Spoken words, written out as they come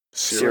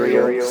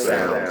Serial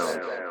Sounds.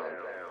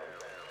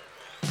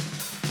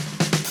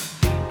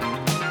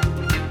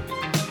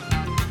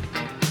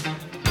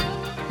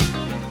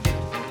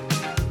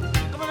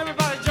 Come on,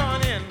 everybody,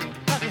 join in.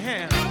 Clap your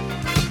hands.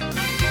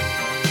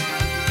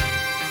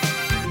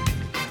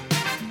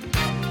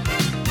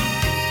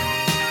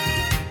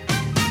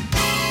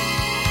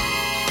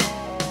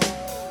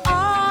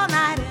 All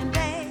night and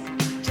day,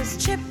 just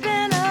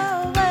chipping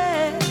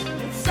away.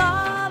 It's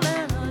all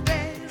in a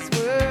day's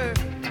work.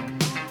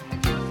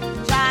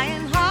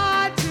 Trying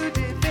hard to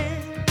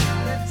defend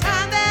the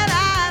time that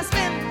I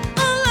spent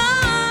alone.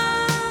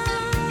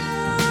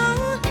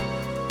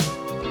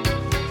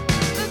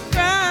 The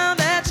ground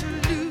that you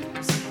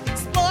lose,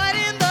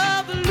 exploiting the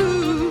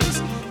blues,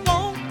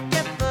 won't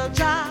get the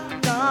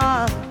job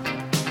done.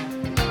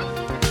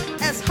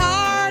 As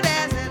hard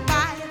as it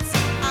bites,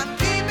 I'm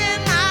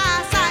keeping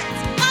my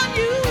sights on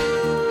you.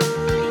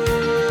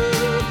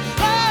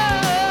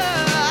 Oh,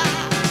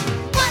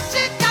 what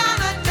you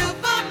gonna do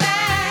for me?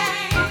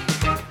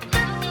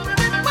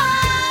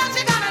 What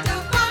you gonna do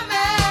for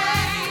me?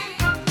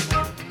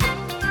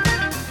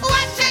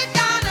 What you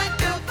gonna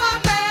do for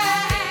me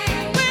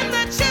when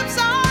the chips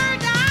are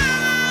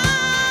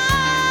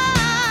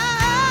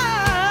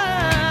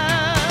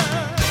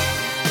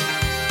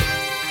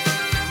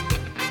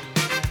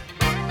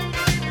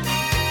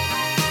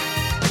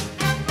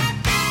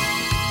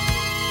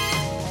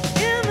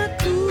in the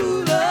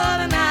cool of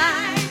the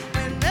night,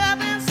 when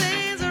nothing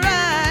seems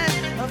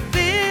right, a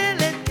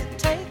feeling can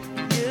take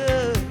you.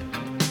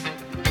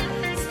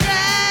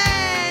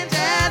 Strange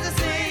as it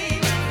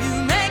seems, you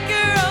make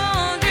your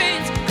own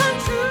dreams come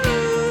true.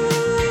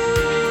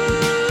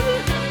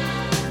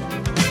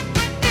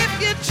 If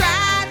you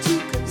try to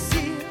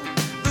conceal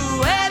the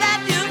way that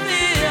you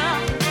feel,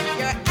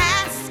 you're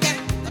asking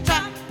the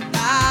top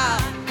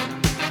dog.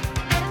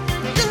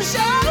 The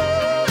show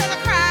and the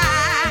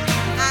cry,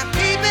 I'm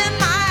keeping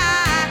my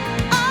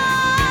eye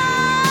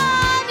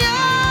on you.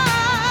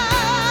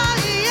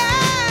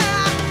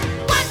 Yeah,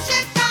 what you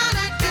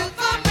gonna do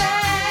for me?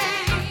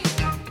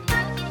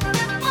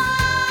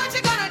 What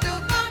you gonna do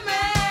for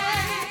me?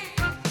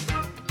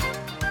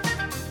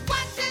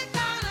 What you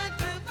gonna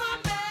do for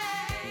me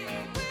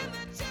when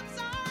the chips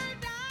are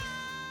down?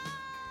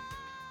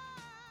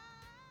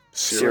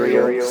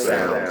 Serial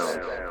Sounds.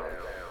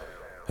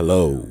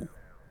 Hello,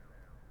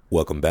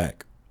 welcome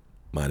back.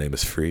 My name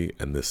is Free,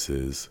 and this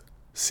is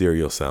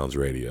Serial Sounds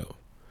Radio.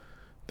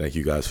 Thank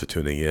you guys for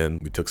tuning in.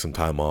 We took some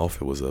time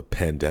off. It was a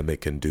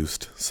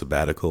pandemic-induced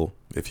sabbatical,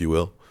 if you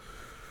will.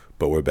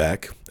 But we're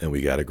back, and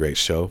we got a great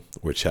show.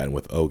 We're chatting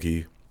with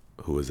Oge,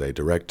 who is a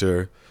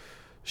director.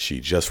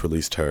 She just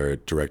released her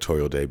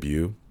directorial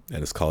debut,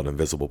 and it's called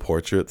Invisible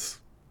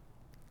Portraits.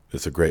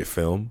 It's a great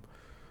film.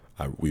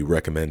 We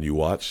recommend you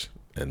watch,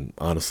 and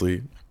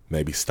honestly,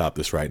 maybe stop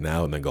this right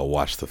now and then go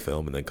watch the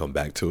film and then come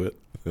back to it.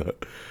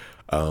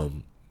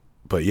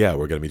 But yeah,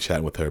 we're going to be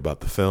chatting with her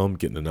about the film,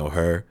 getting to know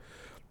her.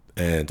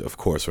 And of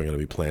course, we're going to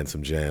be playing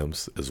some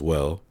jams as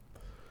well.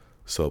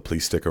 So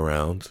please stick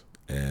around.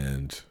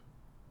 And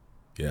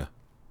yeah,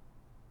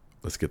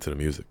 let's get to the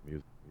music.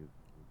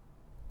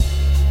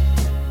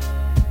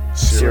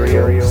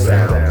 Serial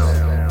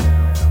Sounds.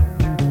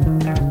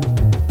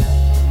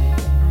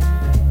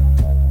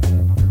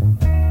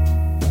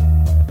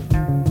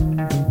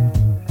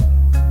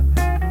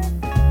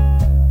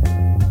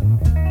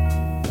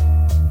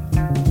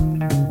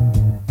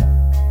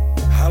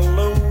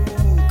 Hello,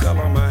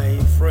 color my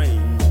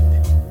friend.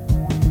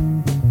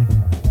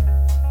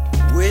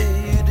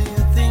 Where do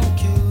you think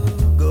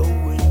you're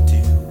going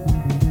to?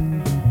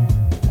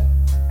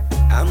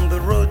 And the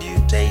road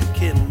you're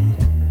taking,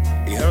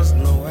 here's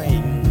no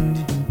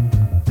end.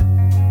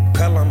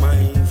 Color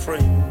my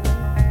friend,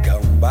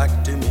 come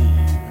back to me.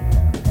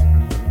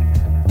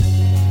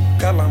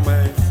 Color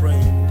my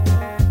friend,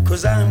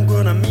 'cause I'm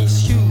gonna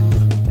miss you.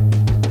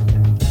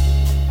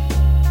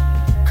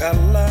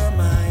 Color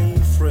my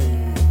friend.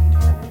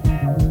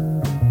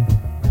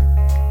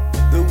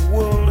 The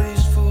world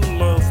is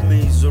full of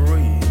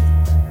misery,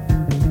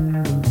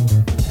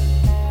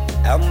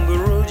 and the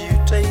road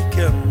you've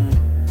taken,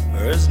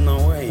 there's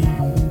no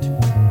end.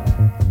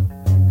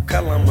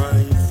 Color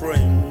my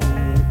friend,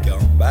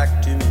 come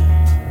back to me.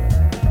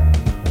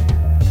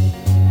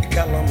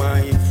 Color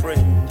my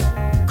friend,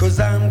 'cause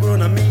I'm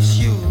gonna miss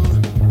you.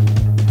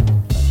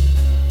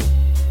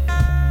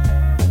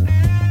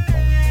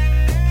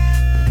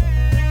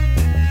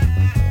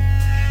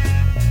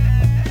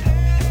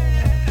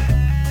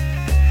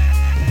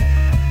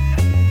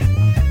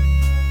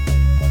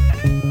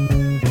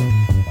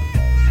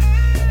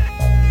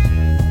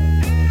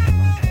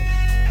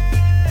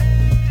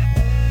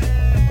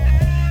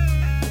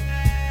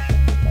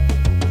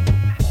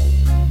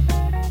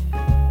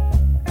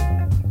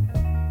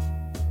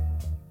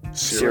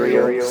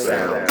 Serial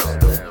Sounds.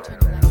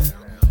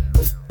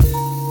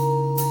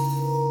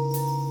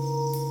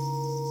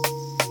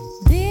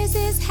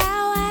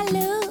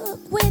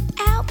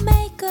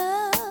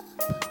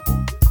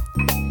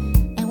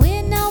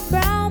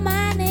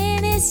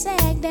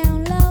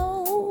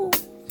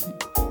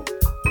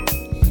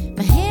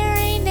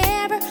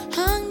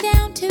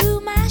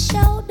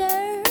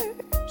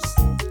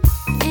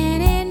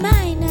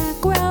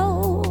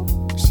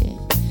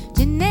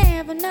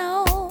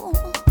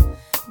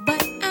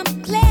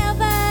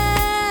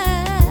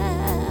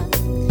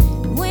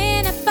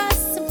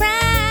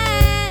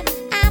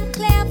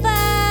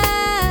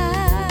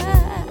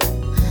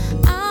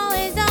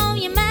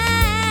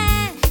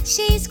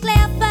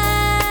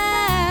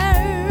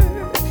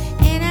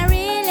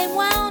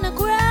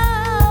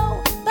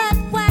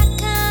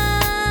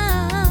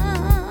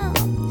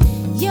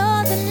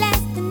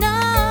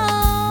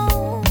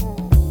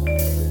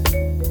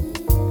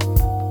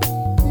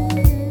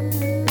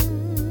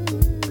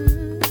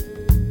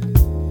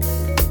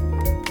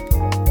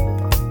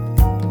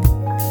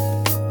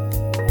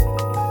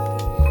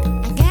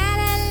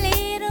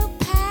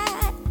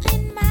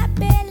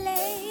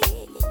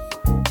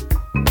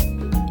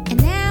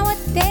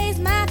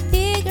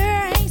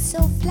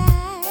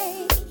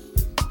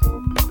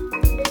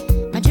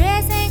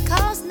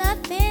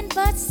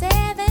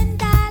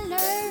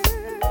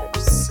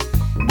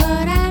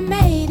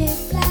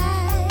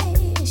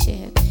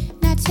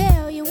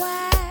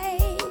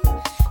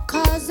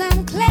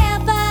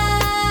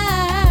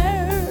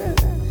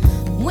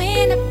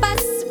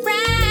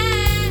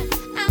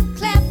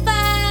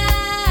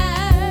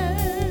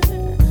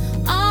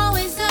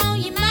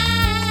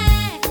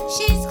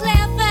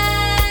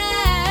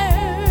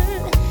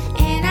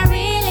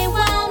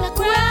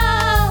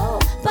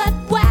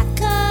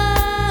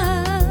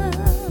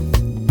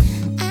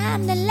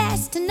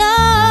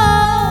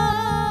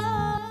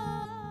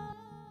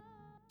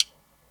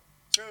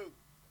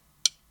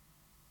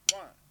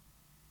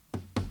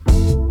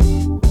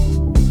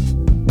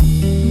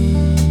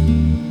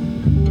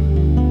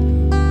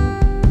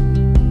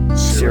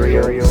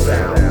 Serial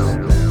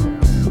sounds.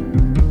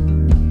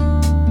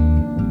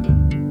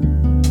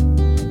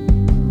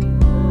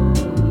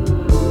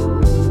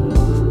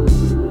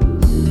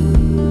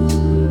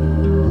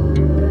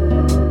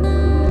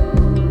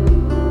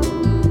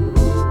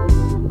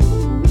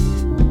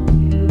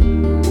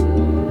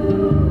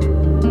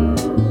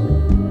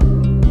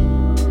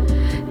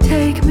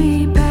 Take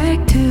me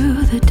back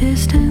to the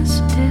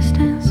distance.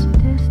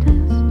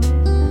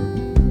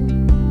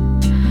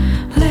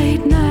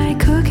 Late night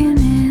cooking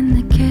in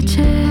the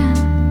kitchen.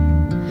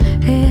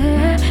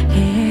 Yeah,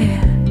 yeah.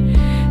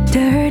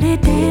 Dirty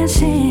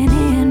dancing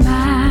in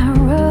my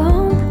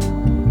room.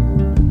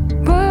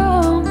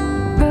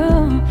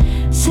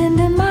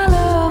 Sending my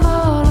love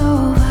all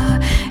over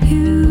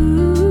you.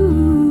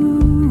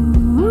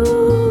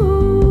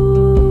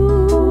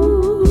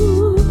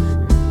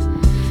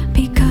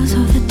 Because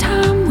of the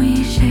time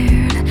we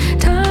shared,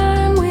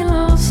 time we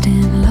lost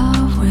in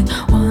love with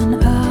one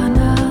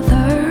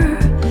another.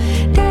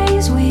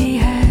 Days we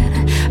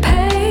had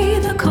pay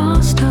the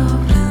cost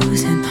of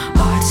losing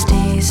heart's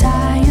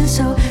desire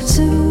so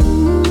soon.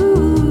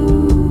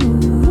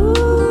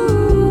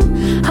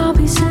 I'll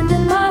be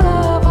sending my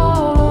love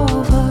all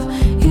over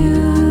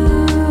you.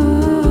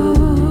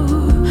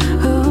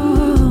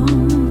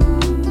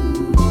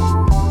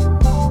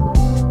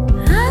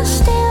 I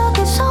still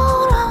get so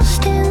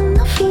lost in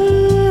the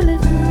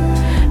feeling,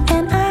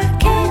 and I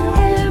can't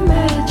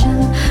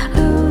imagine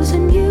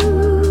losing you.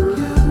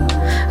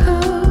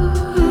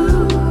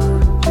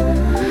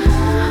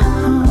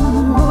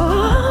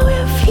 Oh,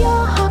 if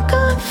your heart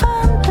could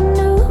find a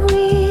new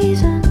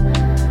reason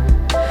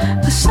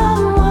for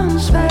someone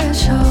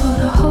special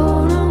to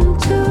hold on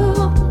to,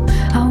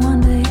 I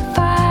wonder if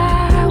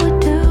I would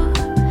do.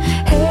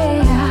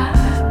 Hey,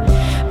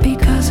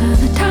 because of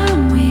the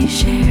time we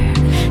shared,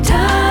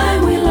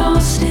 time we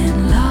lost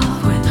in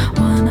love with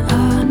one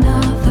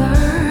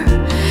another.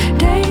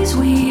 Days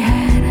we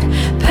had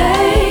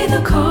pay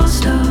the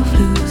cost of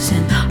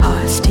losing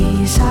heart's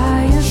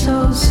desire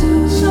so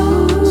soon.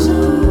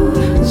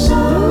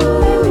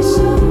 Very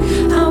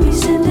soon, I'll be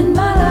sending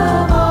my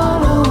love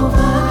all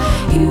over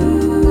you.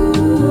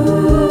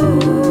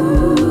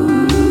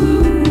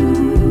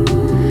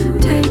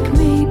 Take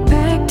me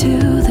back to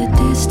the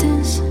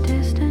distance.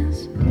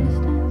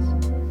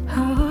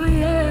 Oh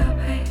yeah,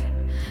 babe.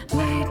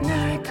 Late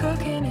night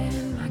cooking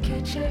in my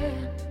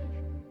kitchen.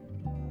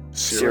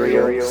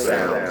 Serial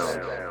sounds.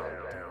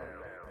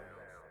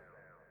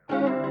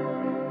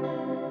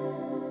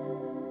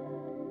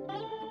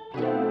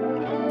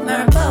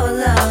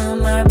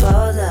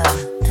 Mariposa,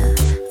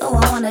 oh, I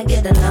wanna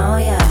get to know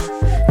ya.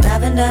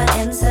 Lavender,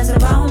 incense,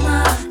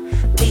 aroma,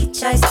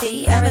 beach, iced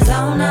tea,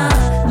 Arizona.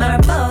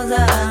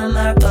 Mariposa,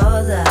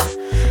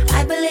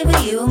 I believe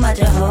in you, my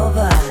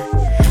Jehovah.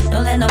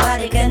 Don't let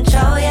nobody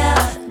control ya.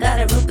 Got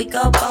a Ruby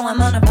Go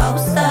poem on a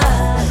poster.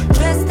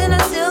 Dressed in a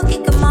silky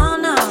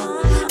kimono,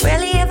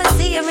 rarely ever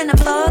see her in a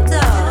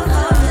photo.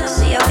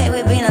 She okay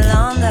with being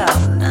alone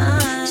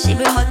though. She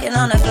been working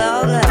on a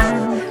glow glow.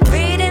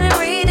 Reading.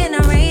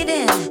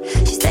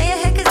 She stay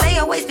ahead cause they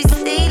always be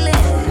stealing.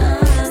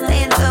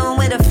 Stay in tune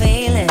with her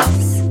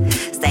feelings.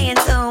 Stay in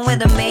tune with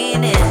the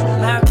meaning.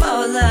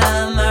 Mariposa.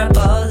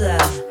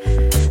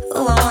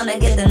 Ooh, I wanna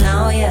get to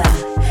know ya.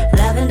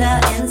 Lavender,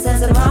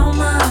 incense,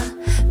 aroma,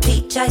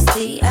 peach, iced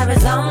tea,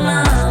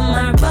 Arizona.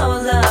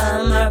 Mariposa.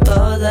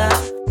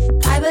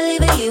 I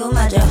believe in you,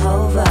 my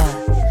Jehovah.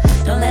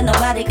 Don't let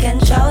nobody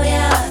control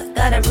ya.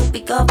 Got a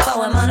Ruby Go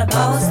poem on a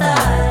poster.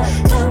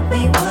 Tell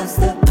me what's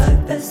the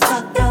purpose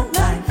of your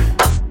life?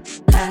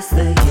 Ask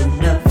the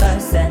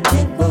universe and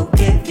it will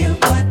give you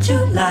what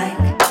you like.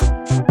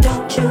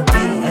 Don't you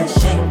be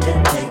ashamed to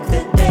take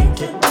the day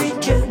to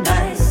treat you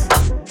nice.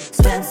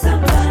 Spend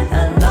some time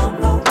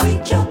alone, go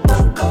read your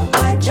book, go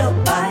ride your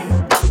bike.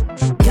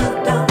 You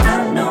don't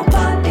have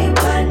nobody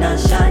right now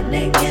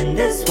shining in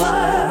this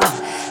world.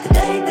 The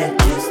day that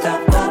you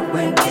stop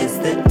growing is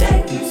the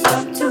day you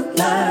stop to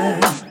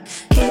learn.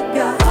 Keep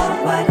your heart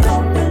wide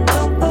open,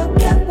 don't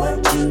forget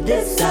what you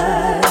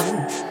deserve.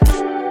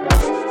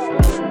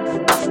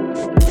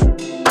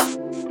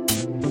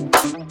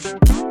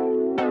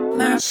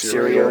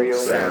 Serial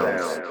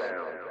sounds.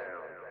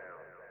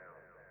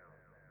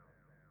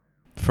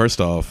 First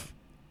off,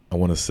 I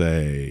want to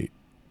say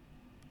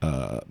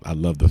I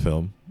love the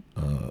film,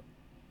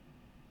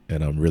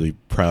 and I'm really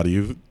proud of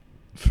you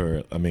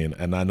for. I mean,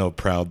 and I know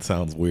proud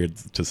sounds weird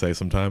to say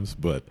sometimes,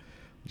 but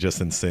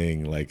just in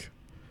seeing like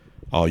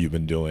all you've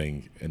been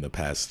doing in the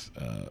past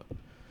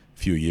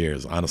few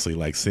years, honestly,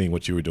 like seeing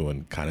what you were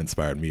doing kind of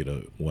inspired me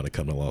to want to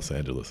come to Los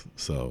Angeles.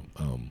 So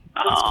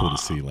it's cool to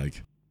see.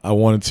 Like, I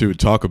wanted to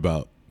talk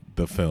about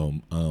the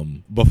film.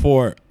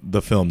 Before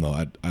the film,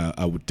 though,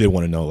 I did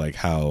want to know like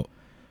how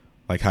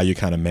you're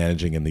kind of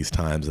managing in these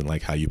times, and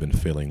like how you've been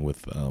feeling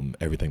with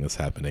everything that's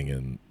happening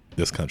in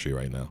this country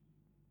right now.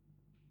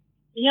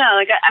 Yeah,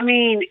 like I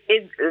mean,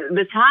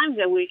 the times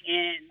that we're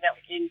in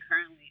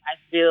currently, I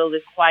feel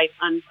is quite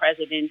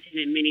unprecedented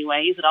in many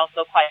ways, but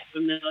also quite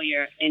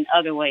familiar in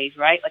other ways,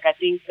 right? Like I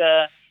think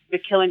the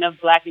killing of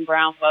Black and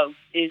brown folks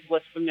is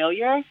what's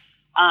familiar.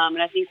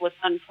 And I think what's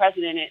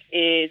unprecedented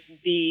is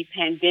the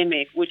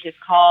pandemic, which has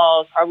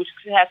caused, or which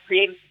has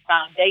created a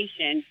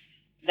foundation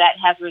that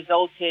has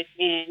resulted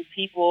in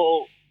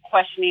people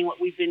questioning what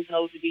we've been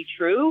told to be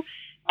true.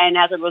 And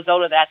as a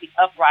result of that, the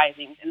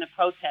uprisings and the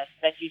protests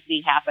that you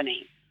see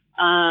happening.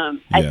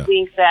 I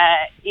think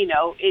that,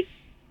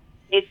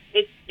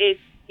 it's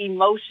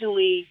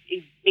emotionally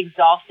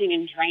exhausting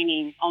and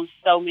draining on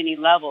so many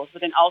levels.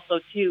 But then also,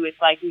 too,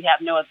 it's like we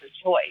have no other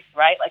choice,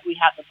 right? Like we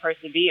have to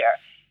persevere.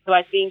 So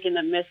I think in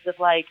the midst of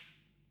like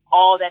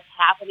all that's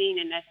happening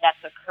and that's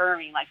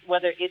occurring, like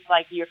whether it's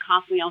like you're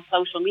constantly on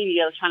social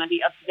media trying to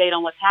be up to date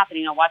on what's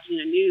happening or watching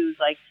the news,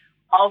 like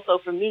also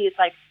for me, it's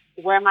like,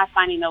 where am I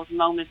finding those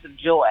moments of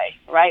joy,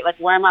 right? Like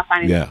where am I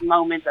finding those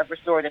moments of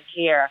restorative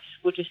care,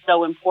 which is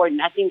so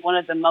important. I think one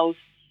of the most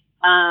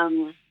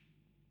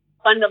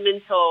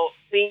fundamental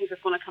things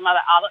that's going to come out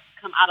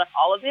of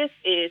all of this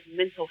is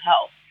mental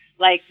health.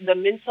 Like the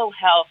mental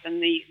health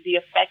and the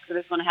effects that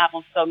it's going to have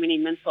on so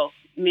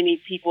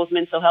many people's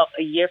mental health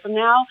a year from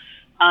now,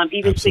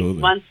 even Absolutely.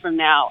 6 months from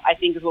now, I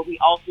think is what we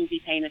all should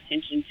be paying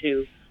attention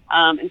to.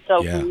 And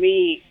so for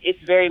me, it's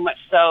very much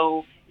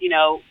so,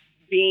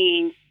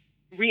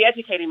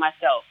 re-educating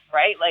myself,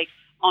 right? Like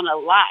on a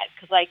lot.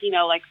 Cause like,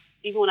 like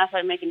even when I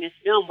started making this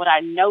film, what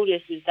I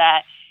noticed is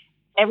that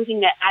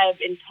everything that I have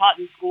been taught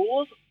in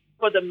schools,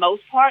 for the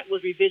most part,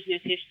 was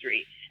revisionist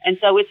history. And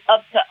so it's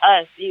up to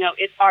us,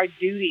 it's our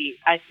duty,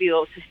 I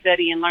feel, to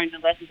study and learn the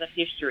lessons of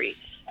history.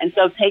 And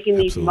so taking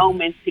these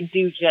moments to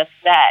do just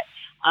that.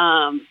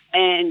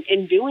 And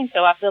in doing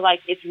so, I feel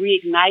like it's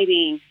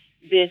reigniting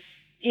this,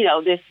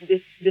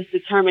 this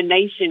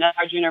determination of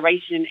our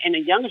generation and a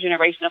younger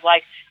generation of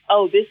like,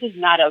 oh, this is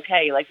not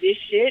okay. Like this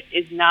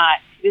isn't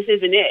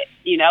it,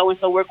 And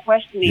so we're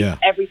questioning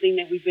everything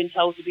that we've been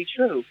told to be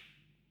true.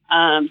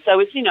 So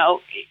it's,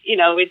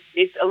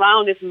 it's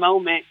allowing this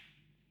moment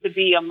to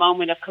be a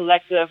moment of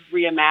collective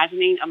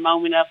reimagining, a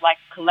moment of like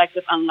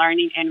collective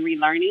unlearning and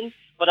relearning,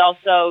 but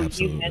also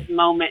using this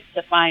moment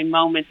to find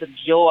moments of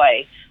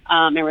joy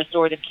and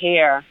restorative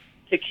care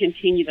to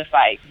continue the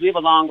fight. We have a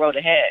long road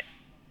ahead.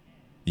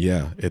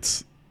 Yeah,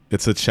 it's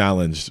a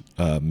challenge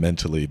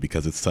mentally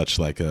because it's such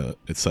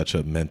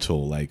a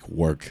mental like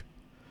work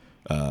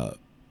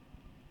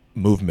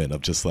movement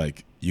of just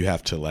like you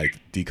have to like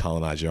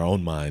decolonize your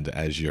own mind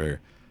as you're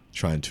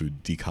trying to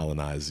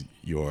decolonize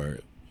your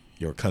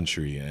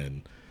country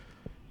and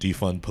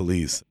defund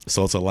police.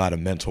 So it's a lot of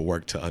mental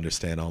work to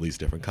understand all these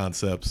different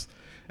concepts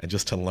and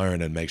just to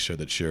learn and make sure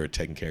that you're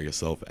taking care of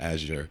yourself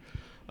as you're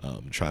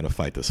trying to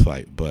fight this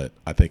fight. But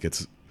I think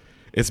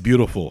it's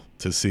beautiful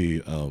to see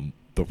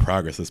the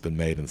progress that's been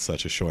made in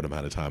such a short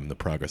amount of time and the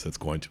progress that's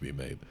going to be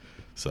made.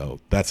 So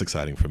that's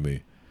exciting for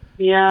me.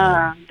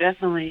 Yeah,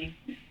 definitely.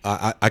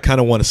 I kind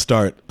of want to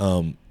start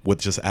with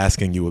just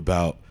asking you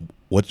about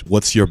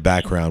what's your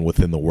background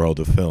within the world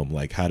of film?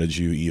 Like, how did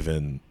you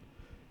even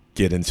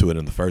get into it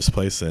in the first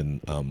place,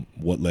 and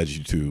what led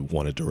you to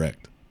want to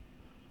direct?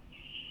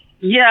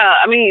 Yeah,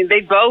 I mean,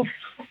 they both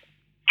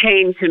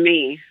came to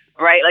me,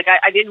 right? Like,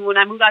 I didn't, when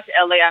I moved out to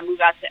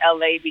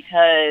LA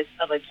because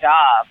of a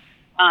job,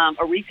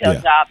 a retail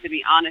job, to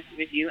be honest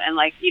with you. And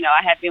like,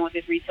 I had been with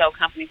this retail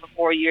company for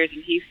 4 years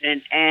in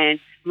Houston and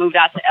moved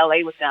out to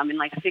LA with them. And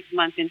like 6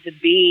 months into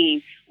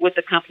being with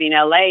the company in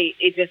LA,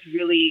 it just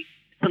really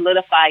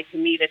solidified to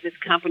me that this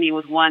company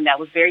was one that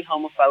was very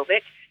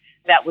homophobic,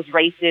 that was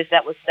racist,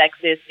 that was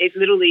sexist. It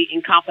literally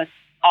encompassed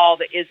all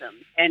the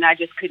isms, and I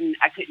couldn't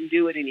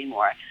do it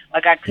anymore.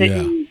 Like I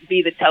couldn't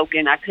be the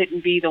token. I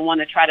couldn't be the one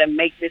to try to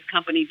make this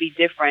company be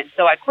different.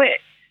 So I quit.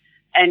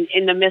 And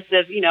in the midst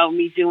of,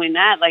 me doing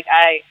that, like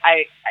I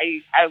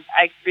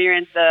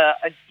experienced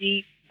a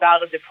deep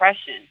bout of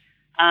depression.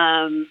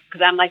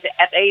 Cause I'm like,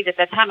 at the age, at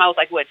that time I was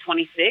like,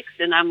 26.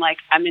 And I'm like,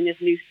 I'm in this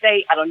new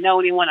state. I don't know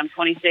anyone. I'm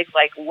 26.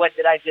 Like, what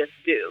did I just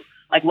do?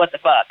 Like, what the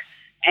fuck?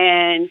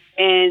 And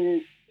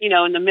in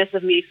the midst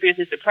of me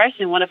experiencing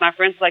depression, one of my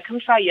friends was like, come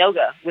try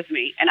yoga with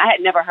me. And I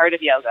had never heard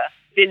of yoga,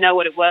 didn't know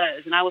what it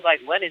was. And I was like,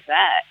 what is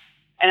that?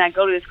 And I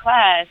go to this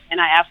class and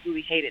I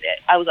absolutely hated it.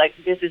 I was like,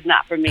 this is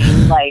not for me.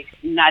 Like,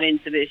 not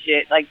into this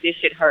shit. Like, this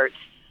shit hurts.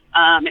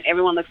 And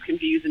everyone looks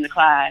confused in the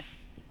class.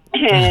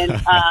 And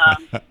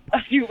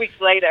a few weeks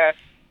later,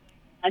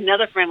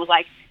 another friend was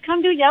like,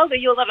 come do yoga.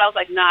 You'll love it. I was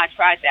like, nah, I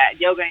tried that.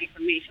 Yoga ain't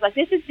for me. She's like,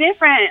 this is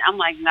different. I'm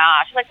like,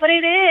 nah. She's like, but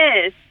it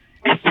is.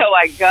 And so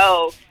I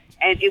go,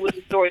 and it was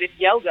restorative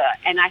yoga,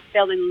 and I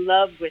fell in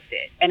love with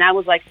it. And I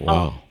was like,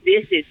 oh,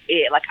 this is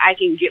it. Like, I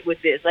can get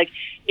with this. Like,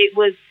 it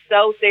was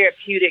so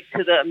therapeutic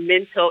to the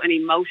mental and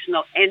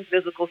emotional and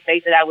physical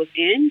state that I was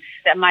in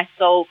that my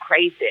soul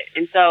craved it.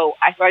 And so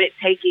I started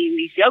taking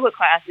these yoga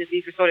classes,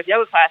 these restorative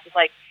yoga classes,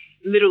 like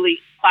literally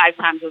 5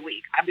 times a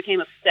week. I became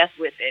obsessed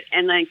with it.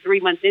 And like 3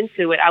 months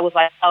into it, I was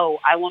like, oh,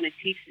 I want to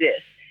teach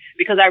this,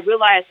 because I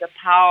realized the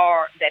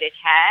power that it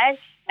had.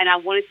 And I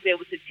wanted to be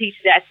able to teach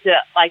that to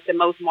like the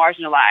most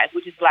marginalized,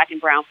 which is Black and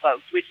brown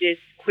folks, which is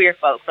queer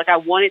folks. Like I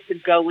wanted to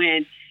go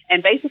in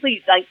and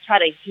basically like try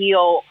to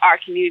heal our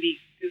community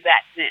through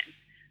that sense.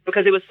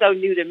 because it was so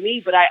new to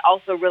me, but I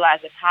also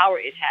realized the power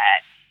it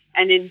had.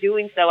 And in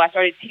doing so, I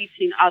started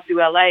teaching out through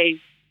LA,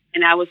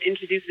 and I was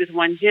introduced to this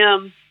one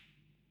gym,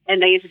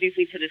 and they introduced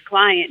me to this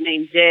client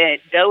named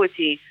Jed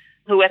Doherty,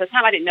 who at the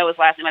time I didn't know his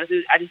last name.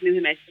 I just knew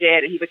him as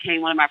Jed, and he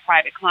became one of my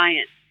private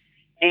clients.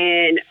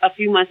 And a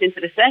few months into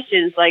the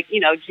sessions, like,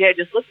 you know, Jed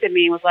just looked at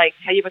me and was like,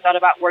 have you ever thought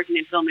about working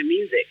in film and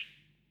music?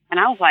 And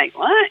I was like,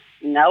 what?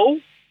 No.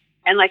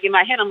 And like in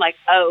my head, I'm like,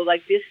 oh,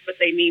 like this is what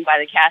they mean by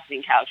the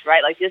casting couch,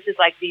 right? Like this is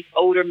like these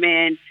older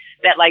men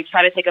that like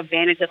try to take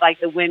advantage of like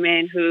the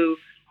women who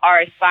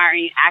are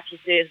aspiring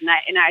actresses.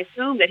 And I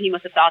assumed that he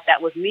must have thought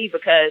that was me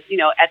because, you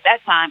know, at that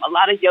time, a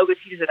lot of yoga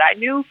teachers that I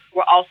knew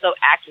were also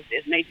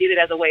actresses, and they did it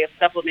as a way of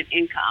supplement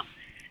income.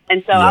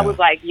 And so I was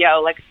like,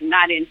 yo, like,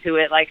 not into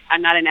it. Like,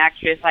 I'm not an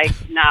actress. Like,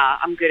 nah,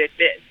 I'm good at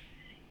this.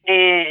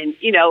 And,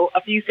 you know,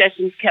 a few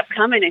sessions kept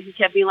coming, and he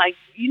kept being like,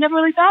 you never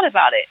really thought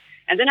about it.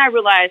 And then I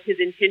realized his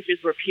intentions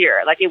were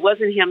pure. Like, it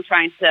wasn't him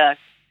trying to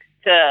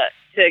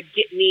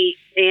get me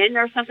in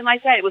or something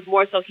like that. It was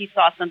more so he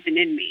saw something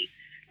in me.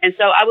 And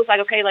so I was like,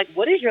 okay, like,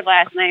 what is your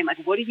last name?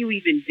 Like, what do you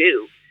even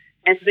do?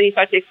 And so then he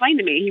started to explain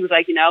to me. He was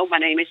like, you know, my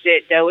name is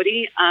Jed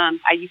Doherty.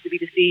 I used to be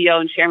the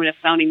CEO and chairman of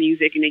Sony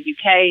Music in the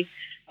UK.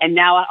 And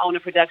now I own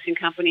a production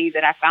company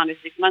that I founded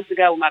 6 months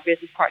ago with my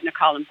business partner,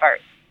 Colin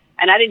Firth.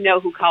 And I didn't know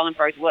who Colin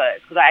Firth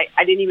was because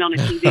I didn't even own a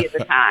TV at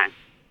the time.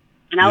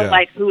 And I was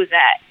like, who is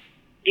that?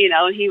 You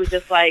know, and he was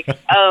just like,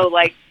 oh,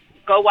 like,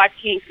 go watch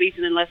King's Speech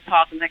and then let's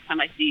talk the next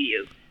time I see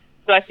you.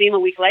 So I see him a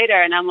week later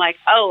and I'm like,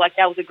 oh, like,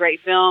 that was a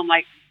great film.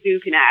 Like,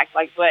 dude can act.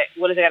 Like, but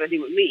what does that got to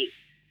do with me?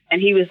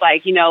 And he was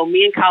like, you know,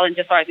 me and Colin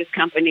just started this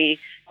company.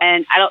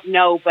 And I don't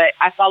know, but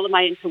I followed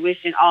my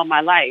intuition all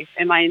my life.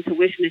 And my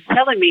intuition is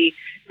telling me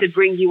to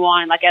bring you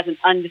on like as an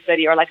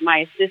understudy or like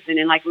my assistant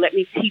and like let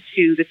me teach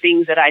you the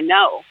things that I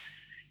know.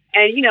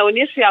 And, you know,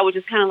 initially I was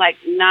just kind of like,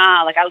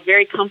 nah, like I was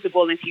very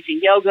comfortable in teaching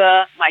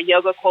yoga. My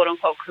yoga quote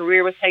unquote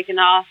career was taking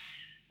off.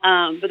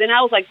 But then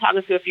I was like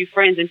talking to a few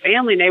friends and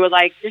family and they were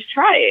like, just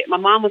try it. My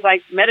mom was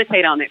like,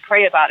 meditate on it,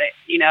 pray about it,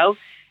 you know?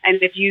 And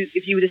if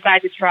you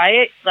decide to try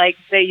it, like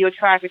say you'll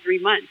try for 3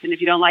 months. And if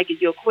you don't like it,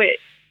 you'll quit.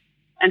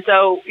 And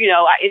so, you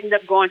know, I ended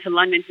up going to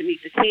London to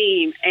meet the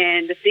team.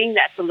 And the thing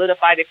that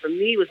solidified it for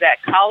me was that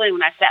Colin,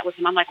 when I sat with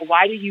him, I'm like,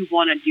 why do you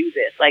want to do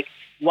this? Like,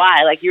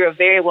 why? Like, you're a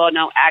very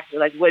well-known actor.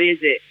 Like, what is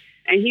it?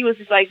 And he was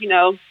just like, you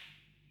know,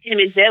 him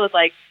and Jed was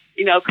like,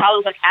 you know,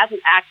 Colin was like, as an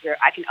actor,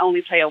 I can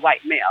only play a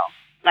white male.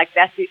 Like,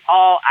 that's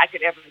all I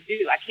could ever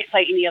do. I can't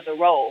play any other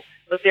role.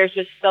 But there's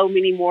just so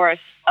many more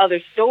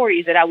other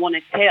stories that I want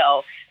to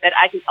tell that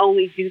I can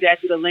only do that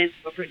through the lens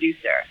of a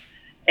producer.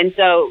 And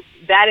so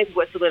that is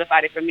what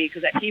solidified it for me,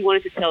 because he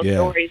wanted to tell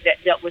stories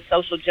that dealt with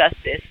social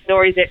justice,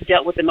 stories that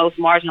dealt with the most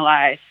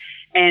marginalized.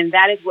 And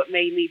that is what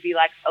made me be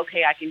like,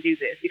 okay, I can do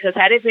this. Because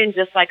had it been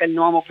just like a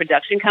normal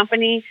production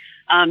company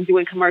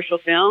doing commercial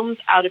films,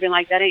 I would have been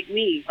like, that ain't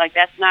me. Like,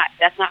 that's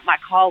not my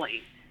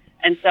calling.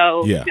 And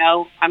so, you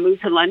know, I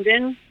moved to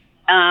London.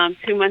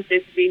 2 months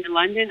into being in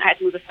London, I had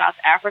to move to South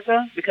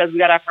Africa because we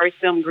got our first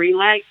film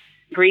greenlit.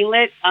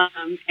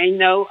 And, you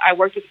know, I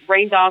worked with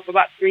Rain Dog for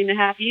about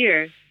 3.5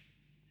 years.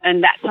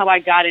 And that's how I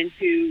got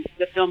into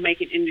the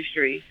filmmaking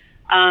industry.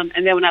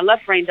 And then when I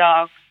left Rain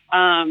Dog,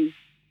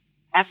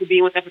 after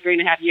being with them for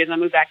 3.5 years, and I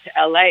moved back to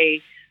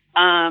LA,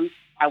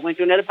 I went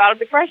through another bout of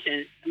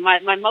depression.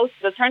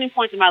 The turning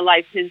point in my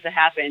life tends to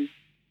happen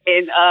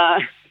in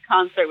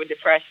concert with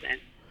depression.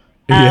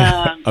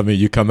 Yeah, I mean,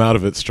 you come out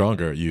of it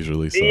stronger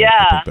usually. So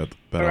I think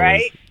that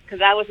right? Because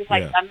I was just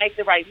like, I make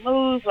the right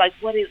moves. Like,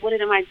 what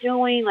am I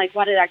doing? Like,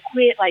 why did I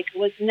quit? Like,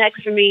 what's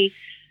next for me?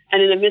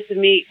 And in the midst of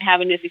me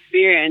having this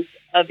experience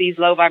of these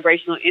low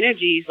vibrational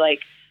energies, like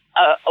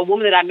a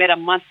woman that I met a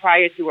month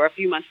prior to or a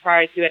few months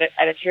prior to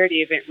at a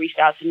charity event reached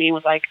out to me and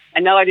was like, I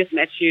know I just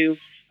met you,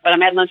 but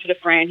I'm at lunch with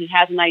a friend. He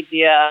has an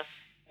idea,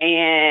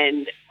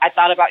 and I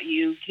thought about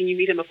you. Can you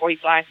meet him before he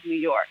flies to New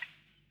York?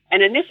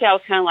 And initially I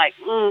was kind of like,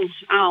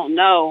 I don't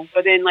know.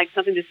 But then like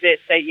something just said,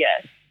 say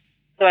yes.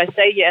 So I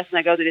say yes, and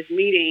I go to this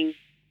meeting,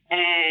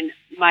 and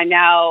my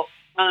now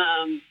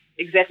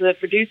executive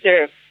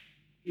producer,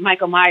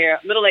 Michael Meyer,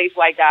 middle-aged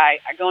white guy,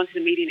 I go into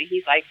the meeting, and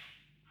he's like,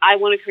 I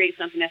want to create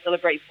something that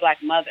celebrates Black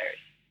mothers.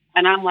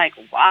 And I'm like,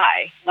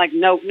 why? Like,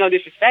 no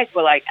disrespect,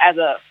 but like, as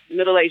a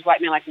middle-aged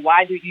white man, like,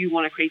 why do you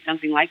want to create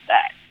something like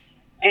that?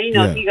 And, you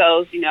know, he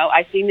goes, you know,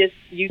 I seen this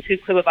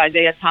YouTube clip of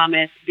Isaiah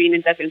Thomas being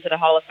inducted into the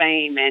Hall of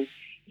Fame, and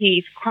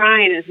he's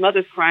crying, and his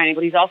mother's crying,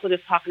 but he's also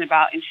just talking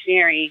about and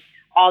sharing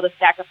all the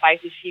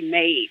sacrifices she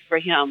made for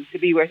him to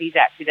be where he's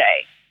at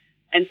today.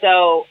 And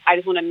so I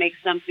just want to make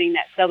something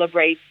that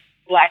celebrates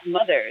Black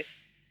mothers.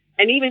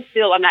 And even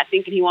still, I'm not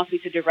thinking he wants me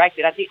to direct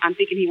it. I'm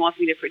thinking he wants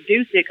me to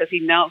produce it because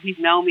he's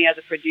known me as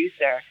a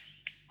producer.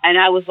 And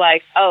I was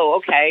like,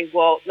 oh, okay,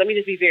 well, let me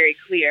just be very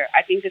clear.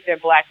 I think that they're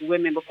Black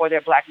women before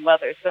they're Black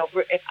mothers. So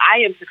if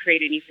I am to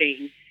create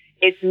anything,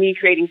 it's me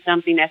creating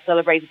something that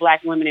celebrates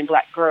Black women and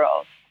Black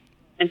girls.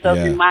 And so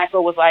then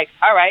Michael was like,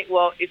 all right,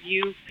 well, if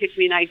you pitch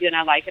me an idea and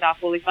I like it, I'll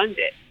fully fund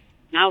it.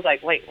 And I was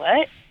like, wait,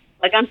 what?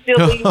 Like, I'm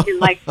still thinking,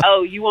 like,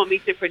 oh, you want me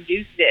to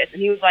produce this?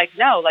 And he was like,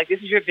 no, like, this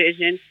is your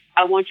vision.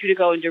 I want you to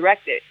go and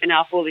direct it, and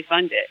I'll fully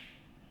fund it.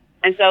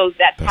 And so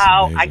that's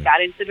how amazing. I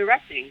got into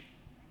directing.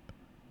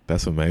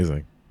 That's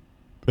amazing.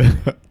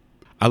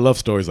 I love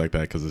stories like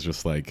that because it's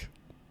just like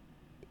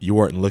you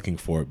weren't looking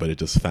for it, but it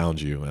just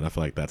found you. And I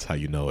feel like that's how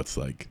you know it's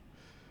like,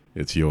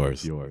 it's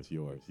yours.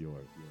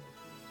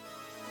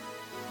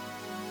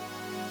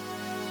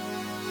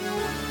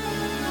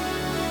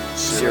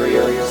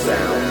 Serial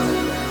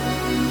sound.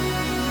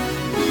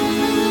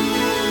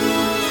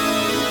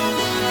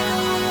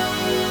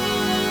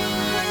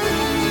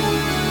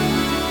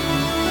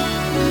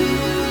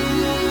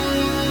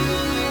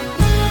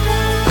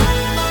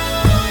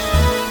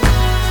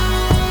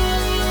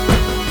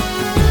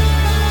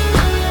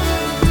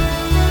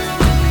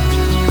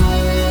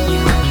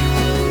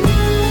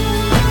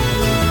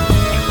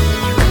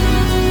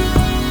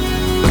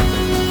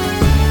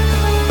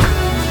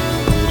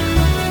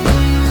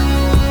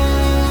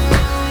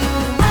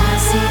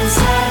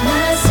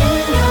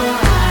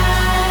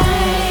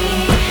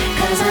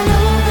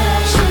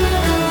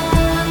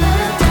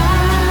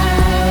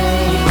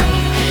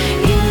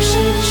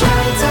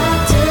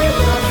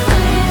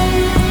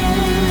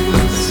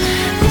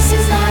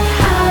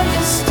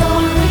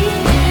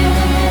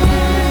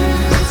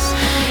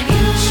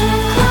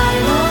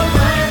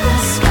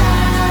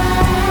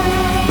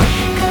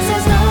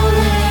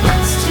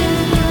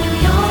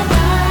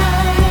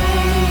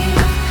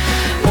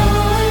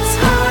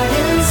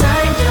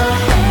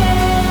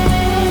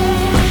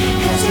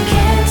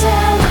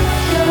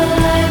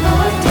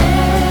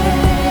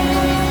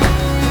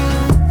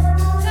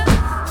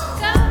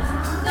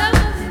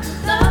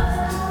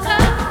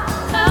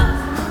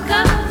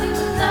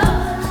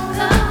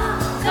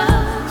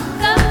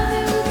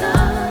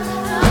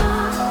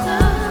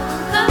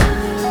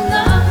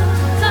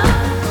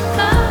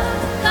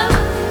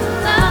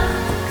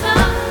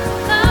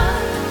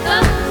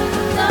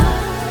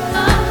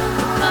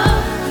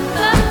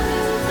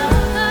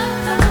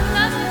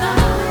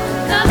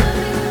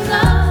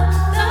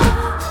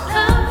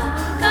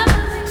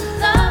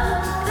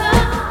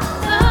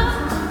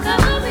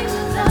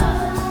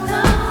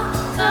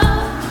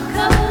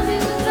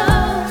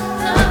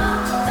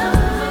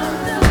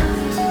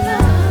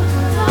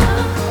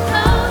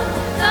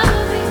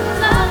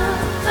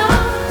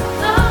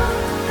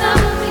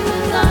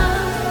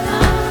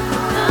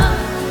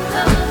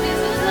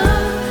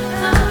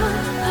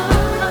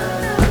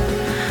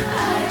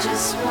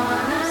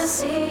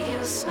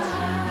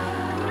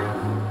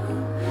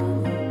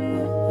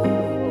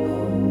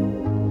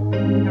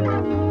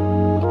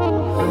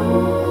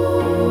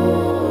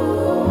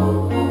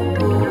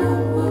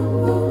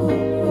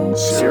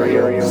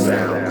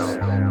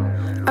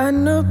 A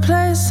new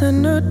place, a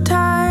new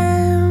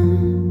time,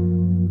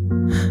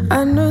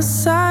 a new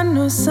sun,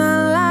 new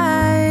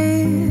sunlight,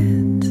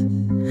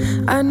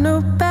 a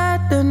new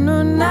bed, a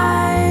new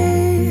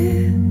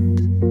night,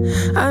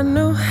 a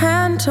new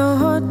hand to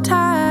hold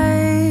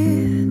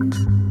tight,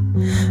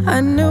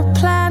 a new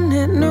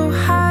planet, new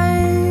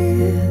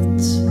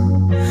heights,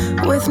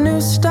 with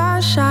new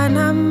stars shine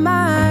I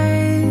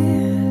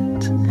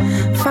might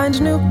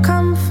find new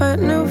comfort,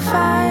 new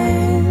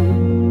fight,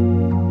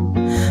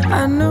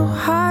 a new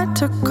heart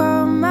to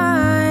call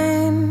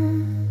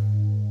mine.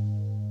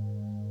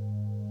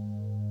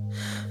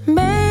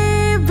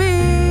 Maybe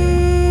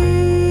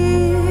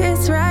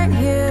it's right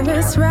here,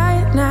 it's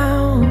right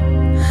now.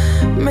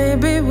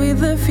 Maybe we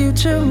the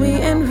future we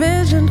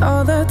envisioned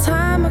all the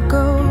time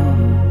ago.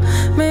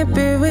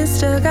 Maybe we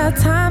still got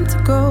time to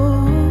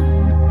go.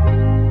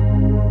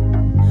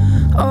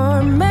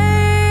 Or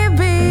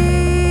maybe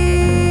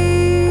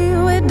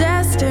we're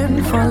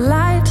destined for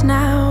light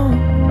now.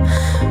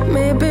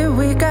 Maybe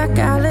we got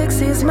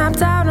galaxies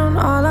mapped out on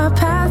all our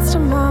paths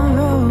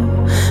tomorrow.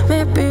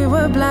 Maybe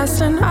we're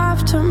blasting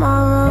off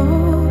tomorrow.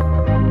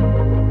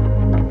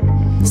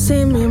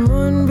 See me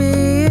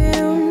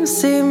moonbeam,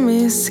 see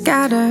me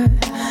scatter.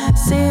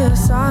 See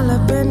us all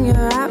up in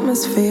your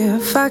atmosphere.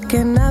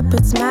 Fucking up,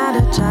 it's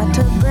matter. Try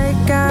to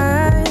break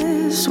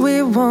us,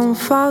 we won't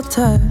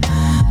falter.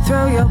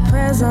 Throw your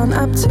prayers on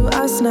up to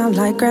us now,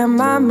 like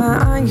grandmama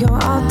on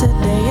your altar.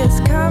 Day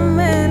is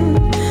coming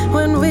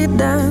when we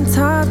done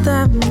taught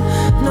them.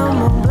 No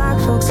more black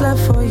folks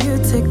left for you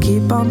to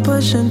keep on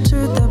pushing to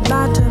the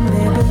bottom.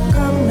 Baby,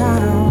 come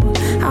now,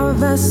 our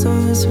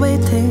vessel is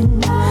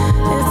waiting.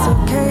 It's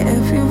okay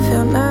if you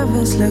feel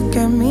nervous. Look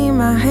at me,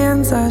 my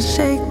hands are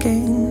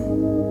shaking.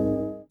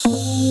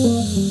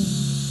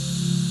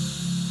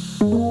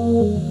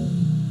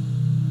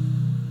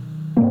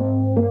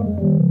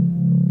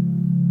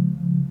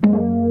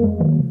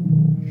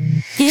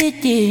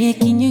 Yeah,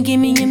 can you give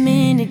me a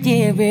minute,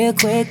 yeah, real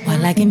quick?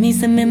 While I give me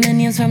some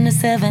M&M's from the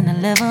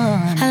 7-Eleven.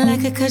 I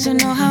like it cause you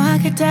know how I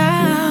get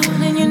down,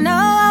 and you know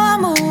how I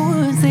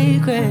move in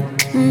secret.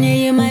 Yeah,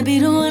 you might be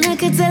the one I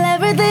could tell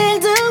everything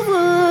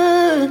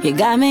to. You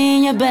got me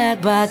in your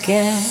back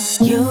pocket.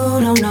 You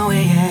don't know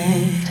it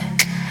yet.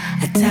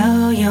 I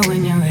tell you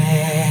when you're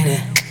ready.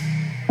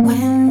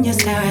 When you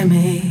stare at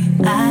me,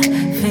 I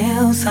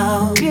feel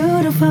so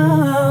beautiful.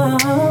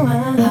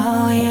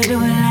 Oh, you do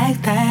it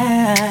like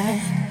that.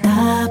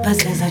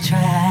 Opposites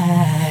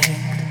attract.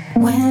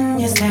 When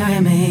you stare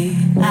at me,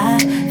 I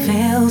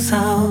feel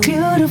so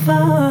beautiful.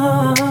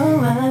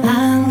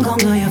 I'm gonna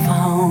blow your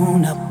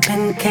phone up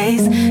in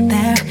case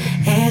there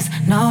is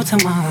no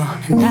tomorrow,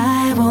 and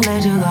I won't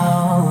let you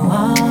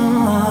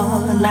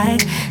go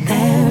like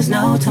there's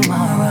no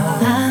tomorrow.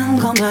 I'm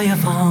gonna blow your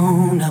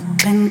phone up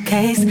in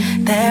case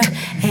there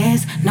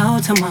is no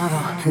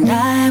tomorrow, and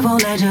I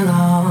won't let you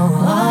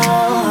go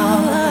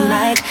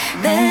like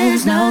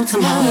there's no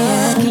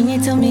tomorrow. Can you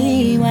tell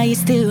me why you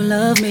still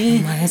love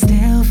me? Why I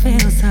still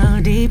feel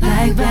so deep,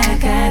 like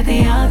back at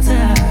the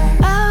altar?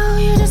 Oh,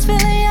 you just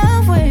feeling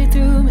halfway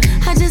through me.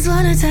 I just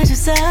wanna touch your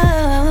soul.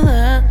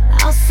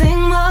 I'll sing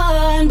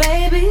more and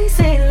baby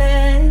say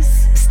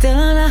less. Still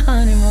on a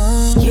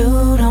honeymoon.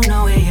 You don't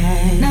know it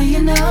yet. Now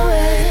you know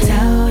it.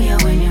 Tell you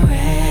when you're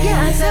ready.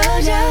 Yeah, I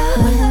told you.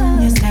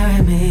 When you stare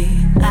at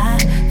me, I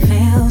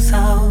feel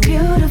so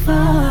beautiful.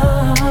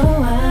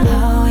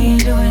 Oh, you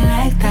do it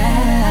like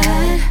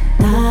that.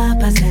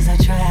 Opposites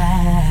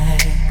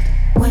attract.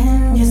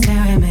 When you stare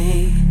at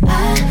me,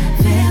 I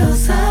feel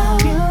so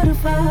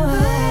beautiful.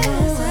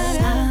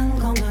 I'm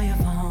gonna blow your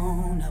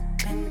phone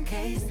up in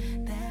case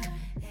there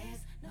is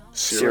no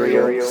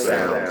Serial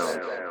Sounds.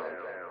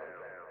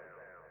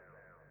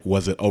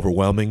 Was it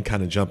overwhelming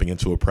kind of jumping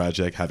into a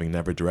project having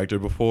never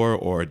directed before,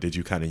 or did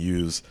you kind of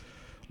use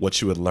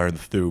what you had learned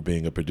through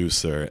being a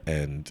producer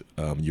and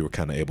you were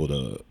kind of able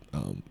to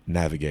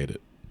navigate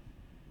it?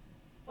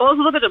 Well, it was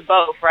a little bit of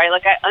both, right?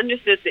 Like, I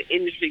understood the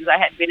industry because I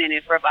had been in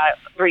it for about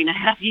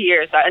 3.5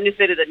 years. So I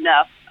understood it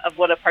enough of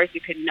what a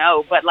person could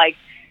know. But, like,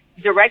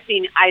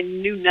 directing, I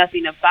knew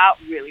nothing about,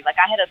 really. Like,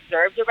 I had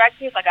observed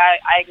directors. Like, I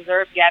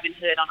observed Gavin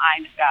Hood on Eye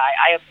in the Sky.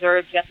 I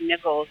observed Jeff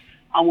Nichols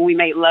on When We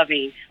Made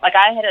Loving. Like,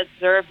 I had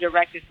observed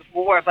directors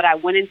before, but I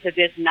went into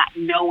this not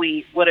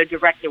knowing what a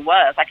director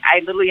was. Like, I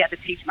literally had to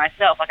teach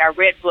myself. Like, I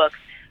read books.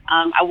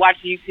 I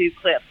watched YouTube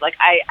clips. Like,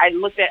 I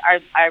looked at,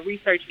 I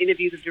researched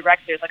interviews of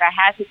directors. Like, I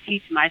had to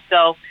teach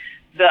myself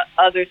the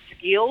other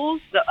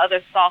skills, the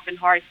other soft and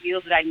hard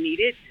skills that I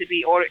needed to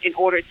be in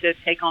order to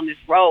take on this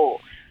role.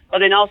 But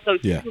then also,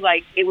 too,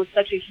 like, it was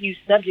such a huge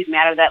subject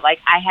matter that, like,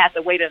 I had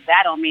the weight of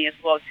that on me as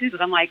well, too,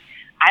 because I'm like,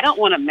 I don't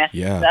want to mess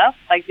this up.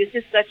 Like, this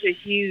is such a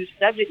huge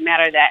subject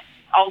matter that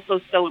also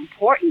so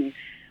important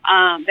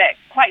that,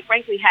 quite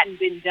frankly, hadn't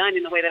been done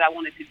in the way that I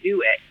wanted to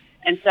do it.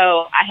 And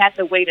so I had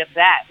the weight of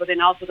that, but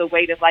then also the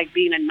weight of, like,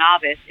 being a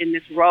novice in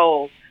this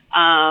role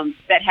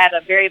that had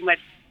a very much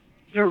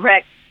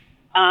direct,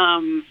 a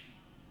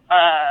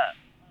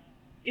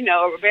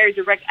very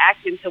direct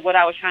action to what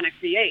I was trying to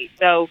create.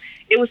 So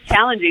it was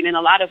challenging in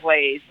a lot of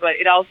ways, but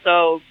it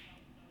also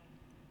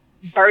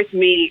birthed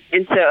me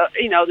into,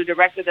 the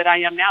director that I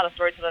am now, the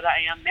storyteller that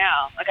I am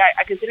now. Like,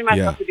 I consider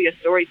myself to be a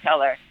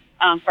storyteller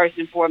first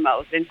and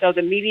foremost. And so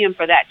the medium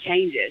for that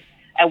changes.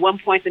 At one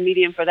point, the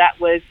medium for that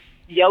was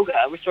yoga,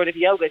 restorative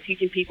yoga,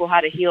 teaching people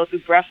how to heal through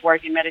breath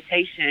work and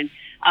meditation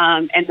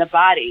and the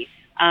body.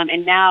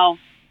 And now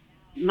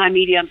my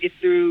medium is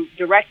through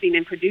directing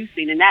and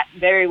producing, and that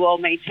very well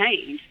may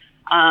change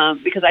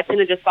because I tend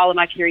to just follow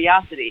my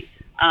curiosity.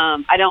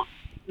 I don't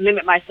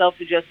limit myself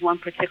to just one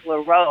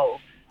particular role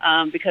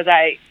because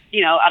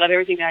out of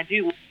everything that I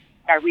do,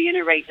 I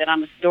reiterate that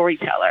I'm a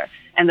storyteller,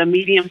 and the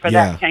medium for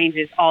that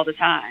changes all the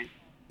time.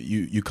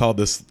 You called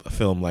this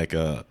film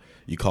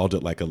you called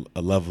it like a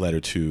love letter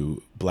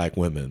to Black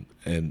women,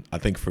 and I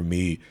think for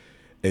me,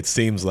 it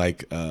seems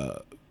like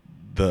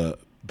the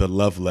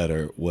love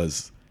letter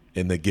was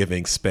in the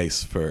giving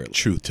space for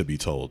truth to be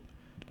told.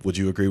 Would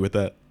you agree with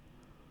that?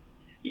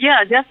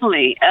 Yeah,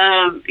 definitely.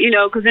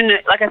 Because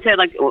like I said,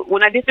 like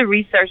when I did the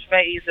research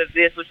phase of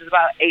this, which was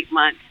about 8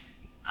 months,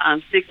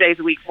 6 days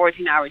a week,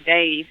 14-hour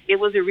days, it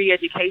was a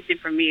re-education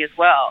for me as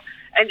well.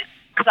 And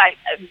because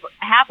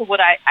half of what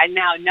I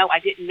now know, I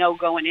didn't know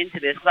going into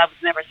this because I was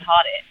never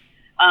taught it.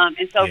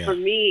 And so for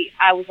me,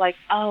 I was like,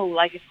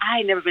 if I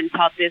had never been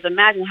taught this,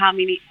 imagine how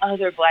many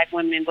other Black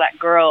women, Black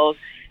girls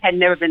had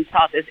never been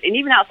taught this. And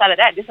even outside of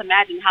that, just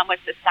imagine how much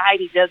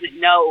society doesn't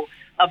know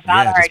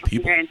about our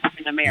experience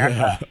in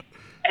America. Yeah.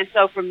 And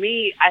so for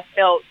me, I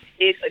felt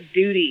it's a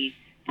duty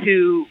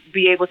to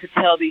be able to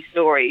tell these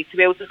stories, to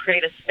be able to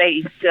create a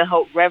space to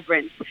hold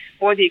reverence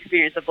for the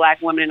experience of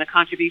Black women and the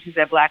contributions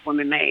that Black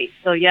women made.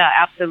 So yeah,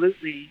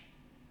 absolutely.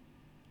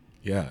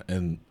 Yeah,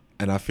 and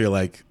I feel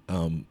like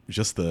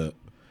just the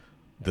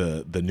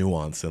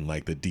nuance and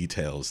like the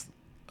details,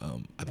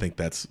 I think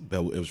that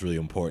it was really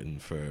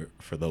important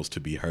for those to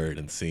be heard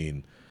and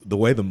seen. The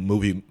way the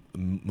movie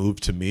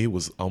moved to me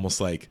was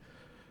almost like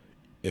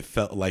it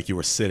felt like you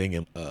were sitting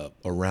in a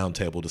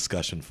roundtable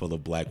discussion full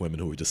of Black women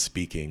who were just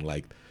speaking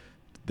like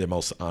their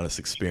most honest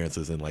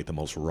experiences in like the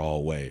most raw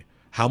way.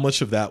 How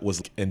much of that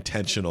was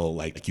intentional,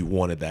 like you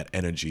wanted that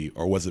energy,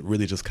 or was it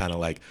really just kind of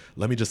like,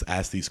 let me just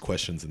ask these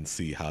questions and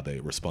see how they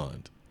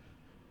respond?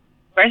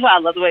 First of all, I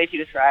love the way that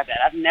you described that.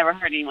 I've never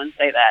heard anyone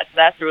say that, so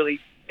that's really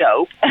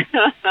dope.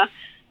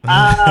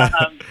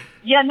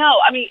 Yeah, no,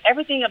 I mean,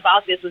 everything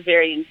about this was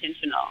very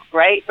intentional,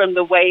 right? From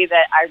the way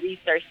that I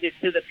researched it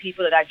to the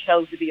people that I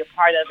chose to be a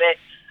part of it,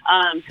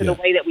 to the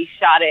way that we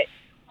shot it.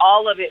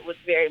 All of it was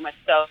very much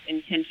so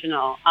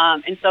intentional.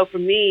 And so for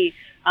me,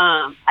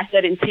 I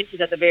set intentions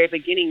at the very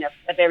beginning of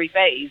every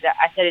phase.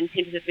 I set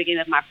intentions at the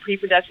beginning of my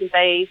pre-production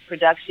phase,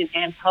 production,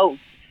 and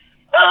post.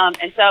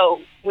 And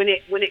so when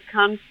it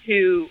came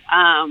to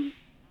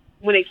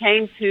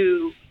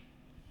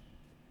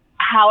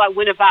how I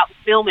went about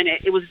filming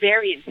it, it was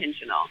very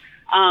intentional.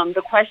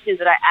 The questions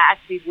that I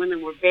asked these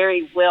women were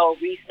very well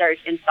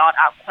researched and thought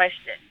out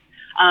questions.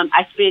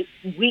 I spent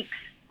weeks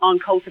on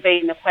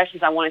cultivating the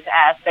questions I wanted to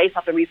ask based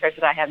off the research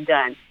that I have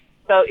done.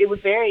 So it was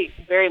very,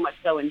 very much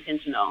so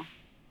intentional.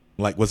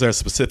 Like, was there a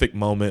specific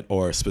moment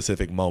or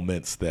specific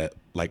moments that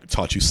like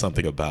taught you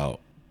something about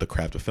the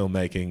craft of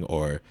filmmaking,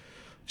 or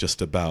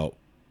just about,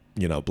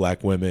 you know,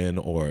 Black women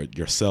or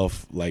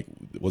yourself? Like,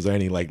 was there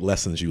any like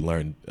lessons you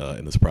learned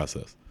in this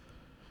process?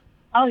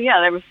 Oh yeah,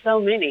 there were so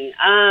many.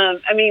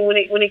 I mean, when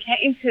it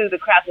came to the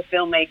craft of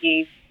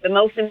filmmaking, the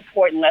most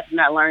important lesson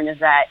I learned is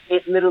that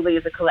it literally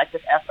is a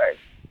collective effort.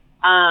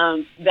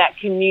 That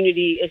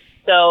community is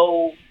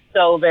so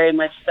very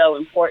much so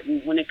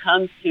important when it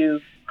comes to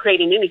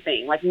creating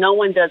anything. Like, no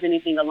one does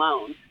anything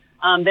alone.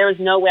 There was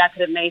no way I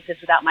could have made this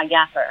without my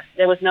gaffer.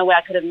 There was no way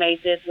I could have made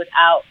this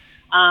without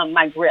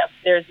my grip.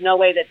 There's no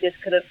way that this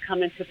could have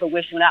come into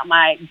fruition without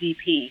my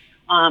DP.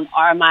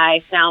 Or my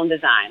sound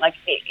design. Like,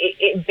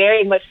 it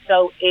very much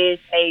so is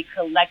a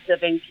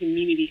collective and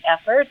community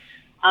effort.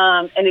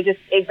 And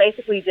it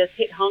basically just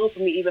hit home for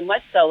me even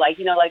much so. Like,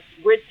 you know, like,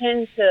 we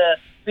tend to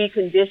be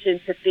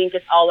conditioned to think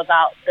it's all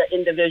about the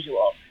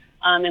individual.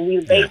 And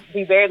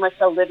we very much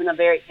so live in a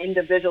very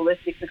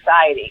individualistic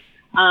society.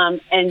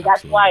 And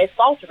that's why it's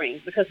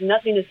faltering, because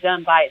nothing is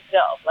done by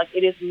itself. Like,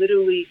 it is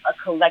literally a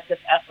collective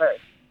effort.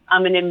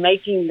 And in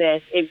making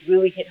this, it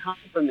really hit home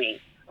for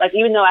me. Like,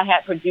 even though I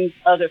had produced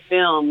other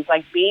films,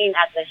 like being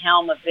at the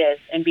helm of this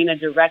and being a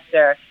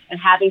director and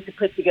having to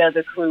put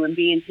together a crew and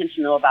be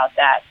intentional about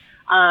that,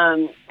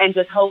 and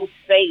just hold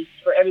space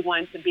for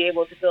everyone to be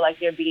able to feel like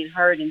they're being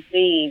heard and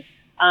seen,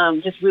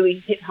 just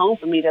really hit home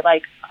for me that,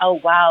 like, oh,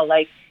 wow,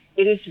 like,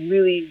 it is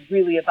really,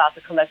 really about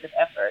the collective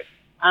effort.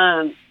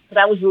 So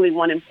that was really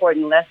one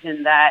important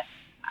lesson that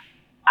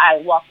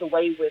I walked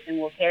away with and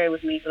will carry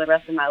with me for the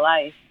rest of my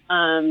life.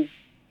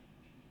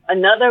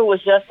 Another was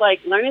just, like,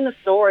 learning the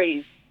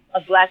stories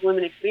of Black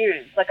women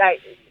experience. Like,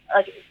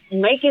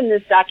 making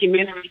this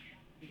documentary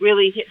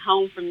really hit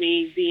home for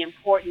me the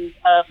importance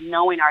of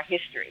knowing our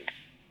history,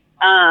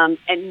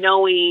 and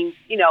knowing,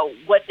 you know,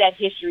 what that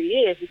history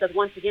is, because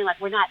once again, like,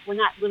 we're not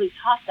really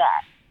taught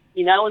that,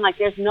 you know, and like,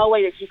 there's no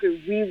way that you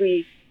could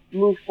really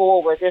move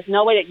forward. There's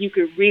no way that you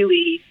could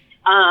really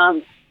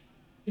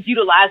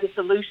utilize the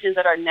solutions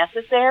that are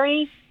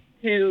necessary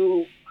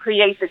to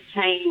create the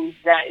change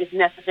that is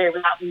necessary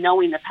without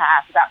knowing the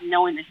past, without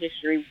knowing the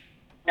history,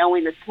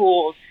 knowing the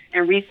tools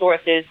and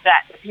resources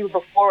that the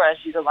people before us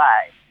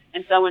utilized.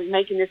 And so in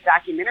making this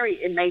documentary,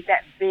 it made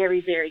that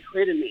very, very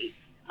clear to me.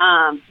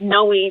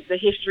 Knowing the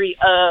history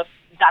of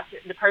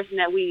the person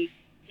that we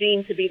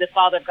deem to be the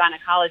father of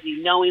gynecology,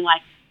 knowing,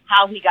 like,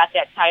 how he got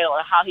that title,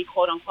 or how he,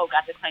 quote unquote,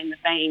 got to claim the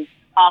fame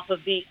off of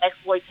the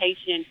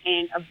exploitation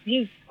and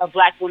abuse of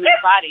Black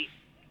women's bodies.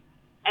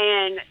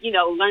 And, you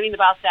know, learning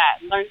about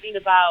that, learning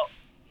about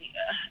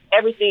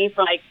everything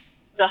from, like,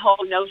 the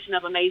whole notion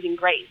of Amazing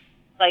Grace.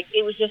 Like,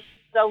 it was just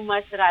so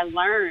much that I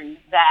learned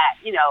that,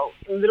 you know,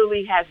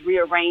 literally has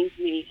rearranged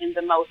me in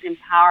the most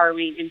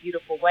empowering and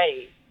beautiful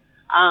ways.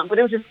 But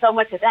it was just so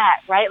much of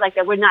that, right? Like,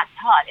 that we're not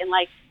taught. And,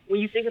 like, when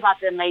you think about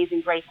the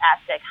Amazing Grace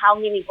aspect, how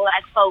many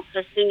Black folks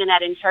are singing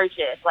that in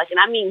churches? Like, and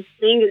I mean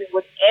singing it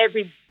with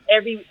every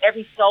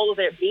soul of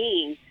their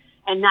being,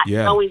 and not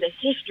knowing the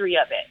history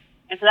of it.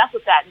 And so that's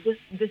what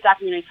this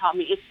documentary taught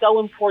me. It's so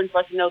important for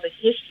us to know the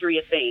history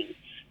of things,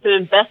 to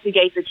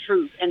investigate the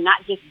truth, and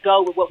not just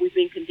go with what we've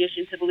been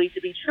conditioned to believe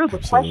to be true,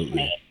 but question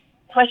it.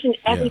 Question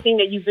everything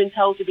that you've been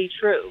told to be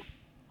true.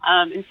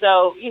 And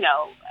so, you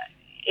know,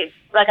 it's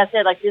like I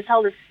said, like, this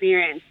whole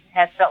experience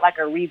has felt like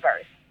a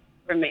rebirth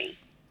for me.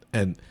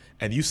 And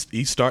you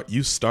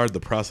started the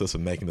process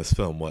of making this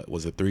film. What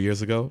was it, 3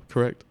 years ago?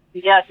 Correct?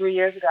 Yeah, 3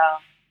 years ago.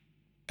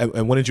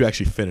 And when did you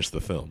actually finish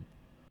the film?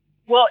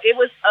 Well, it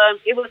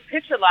was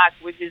picture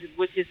locked, which is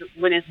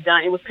when it's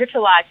done. It was picture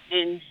locked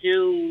in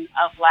June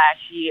of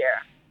last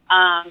year,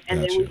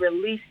 and then we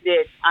released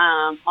it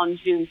on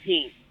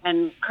Juneteenth,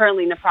 and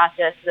currently in the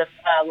process of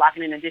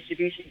locking in a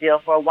distribution deal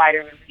for a wider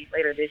release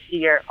later this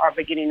year or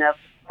beginning of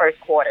first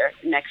quarter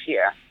next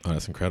year. Oh,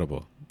 that's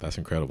incredible! That's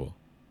incredible.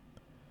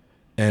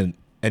 And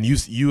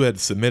you had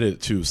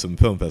submitted to some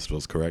film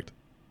festivals, correct?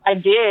 I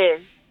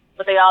did,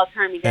 but they all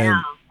turned me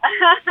down.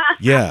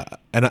 Yeah,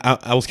 and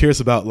I was curious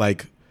about,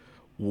 like,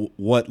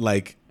 what,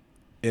 like,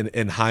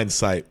 in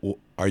hindsight,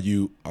 are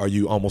you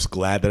almost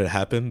glad that it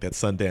happened, that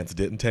Sundance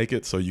didn't take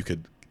it, so you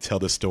could tell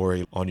the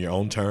story on your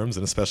own terms,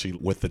 and especially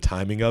with the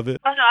timing of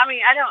it? Oh no, I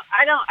mean,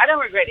 I don't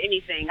regret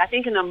anything. I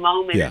think in the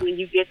moment when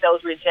you get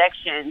those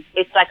rejections,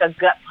 it's like a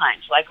gut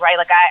punch. Like, right?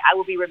 Like I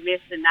will be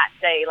remiss to not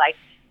say like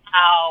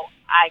how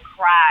I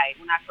cried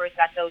when I first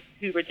got those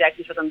 2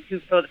 rejections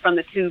from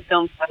the 2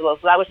 film festivals.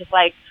 So I was just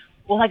like,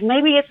 well, like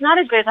maybe it's not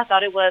as great as I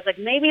thought it was. Like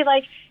maybe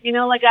like, you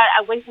know, like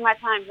I wasted my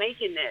time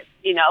making this,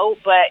 you know,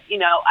 but you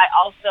know, I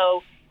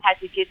also had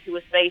to get to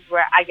a space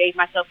where I gave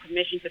myself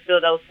permission to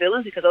feel those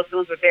feelings because those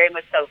feelings were very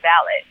much so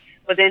valid.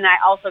 But then I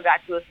also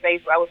got to a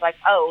space where I was like,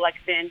 oh, like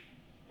then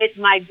it's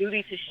my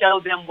duty to show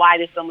them why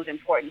this film was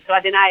important. So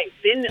then I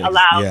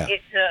allowed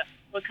it to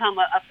become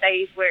a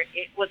phase where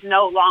it was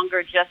no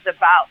longer just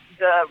about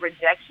the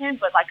rejection,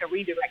 but like a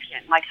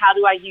redirection. Like, how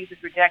do I use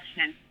this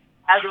rejection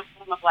as a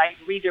form of like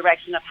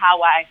redirection of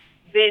how I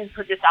then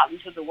put this out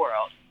into the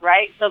world,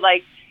 right? So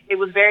like, it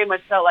was very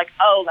much so like,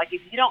 oh, like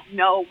if you don't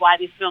know why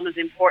this film is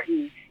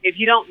important, if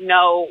you don't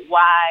know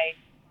why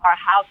or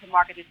how to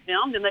market this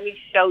film, then let me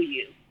show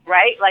you,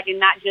 right? Like, and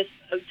not just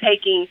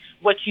taking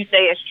what you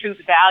say as truth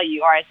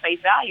value or as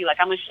face value. Like,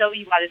 I'm going to show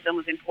you why this film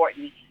is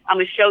important. I'm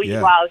going to show you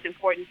why it's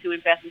important to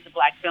invest into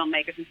Black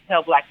filmmakers and to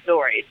tell Black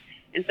stories.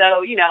 And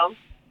so, you know,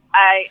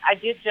 I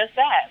did just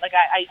that. Like,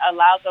 I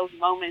allowed those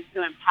moments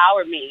to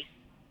empower me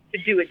to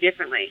do it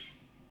differently.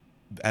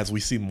 As we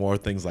see more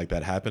things like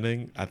that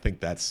happening, I think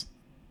that's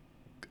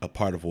a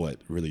part of what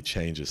really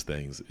changes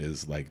things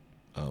is like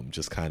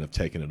just kind of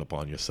taking it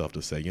upon yourself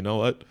to say, you know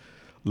what,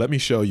 let me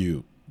show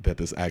you that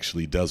this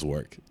actually does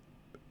work.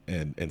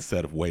 And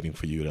instead of waiting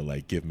for you to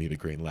like give me the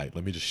green light,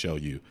 let me just show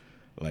you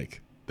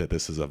like that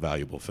this is a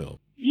valuable film.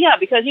 Yeah,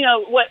 because you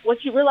know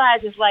what you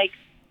realize is like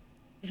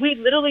we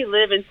literally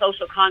live in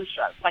social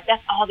constructs. Like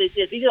that's all this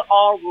is. These are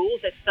all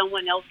rules that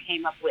someone else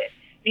came up with.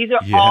 These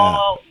are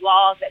all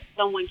laws that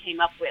someone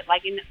came up with.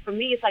 Like, for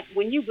me, it's like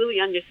when you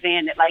really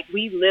understand that, like,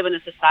 we live in a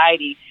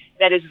society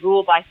that is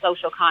ruled by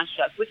social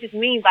constructs, which is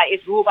mean by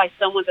it's ruled by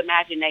someone's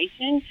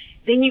imagination,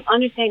 then you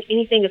understand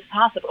anything is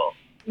possible.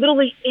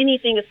 Literally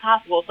anything is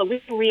possible. So we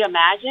can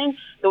reimagine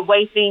the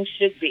way things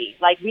should be.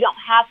 Like, we don't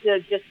have to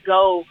just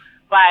go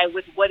by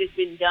with what has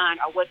been done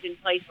or what's in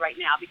place right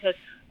now, because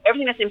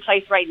everything that's in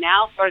place right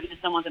now started in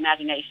someone's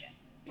imagination,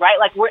 right?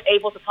 Like, we're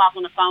able to talk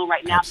on the phone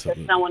right now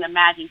because someone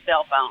imagined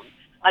cell phones.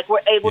 Like,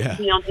 we're able to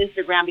be on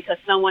Instagram because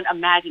someone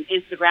imagined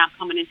Instagram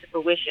coming into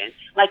fruition.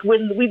 Like,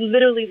 we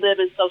literally live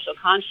in social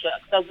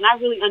constructs. So when I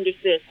really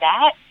understood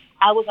that,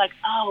 I was like,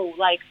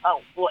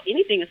 well,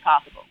 anything is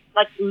possible.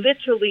 Like,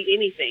 literally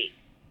anything.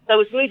 So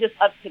it's really just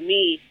up to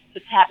me to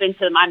tap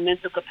into my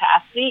mental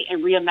capacity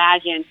and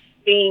reimagine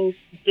things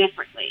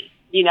differently,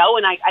 you know?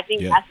 And I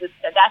think that's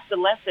the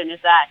lesson,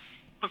 is that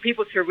for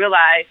people to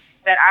realize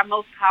that our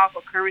most powerful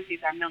currency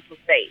is our mental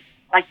state.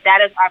 Like, that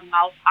is our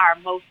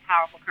most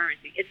powerful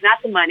currency. It's not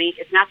the money.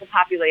 It's not the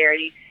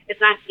popularity. It's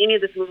not any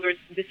of this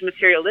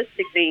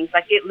materialistic things.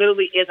 Like, it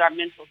literally is our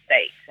mental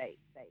state.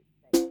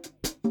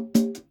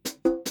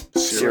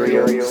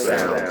 Serial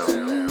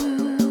sounds.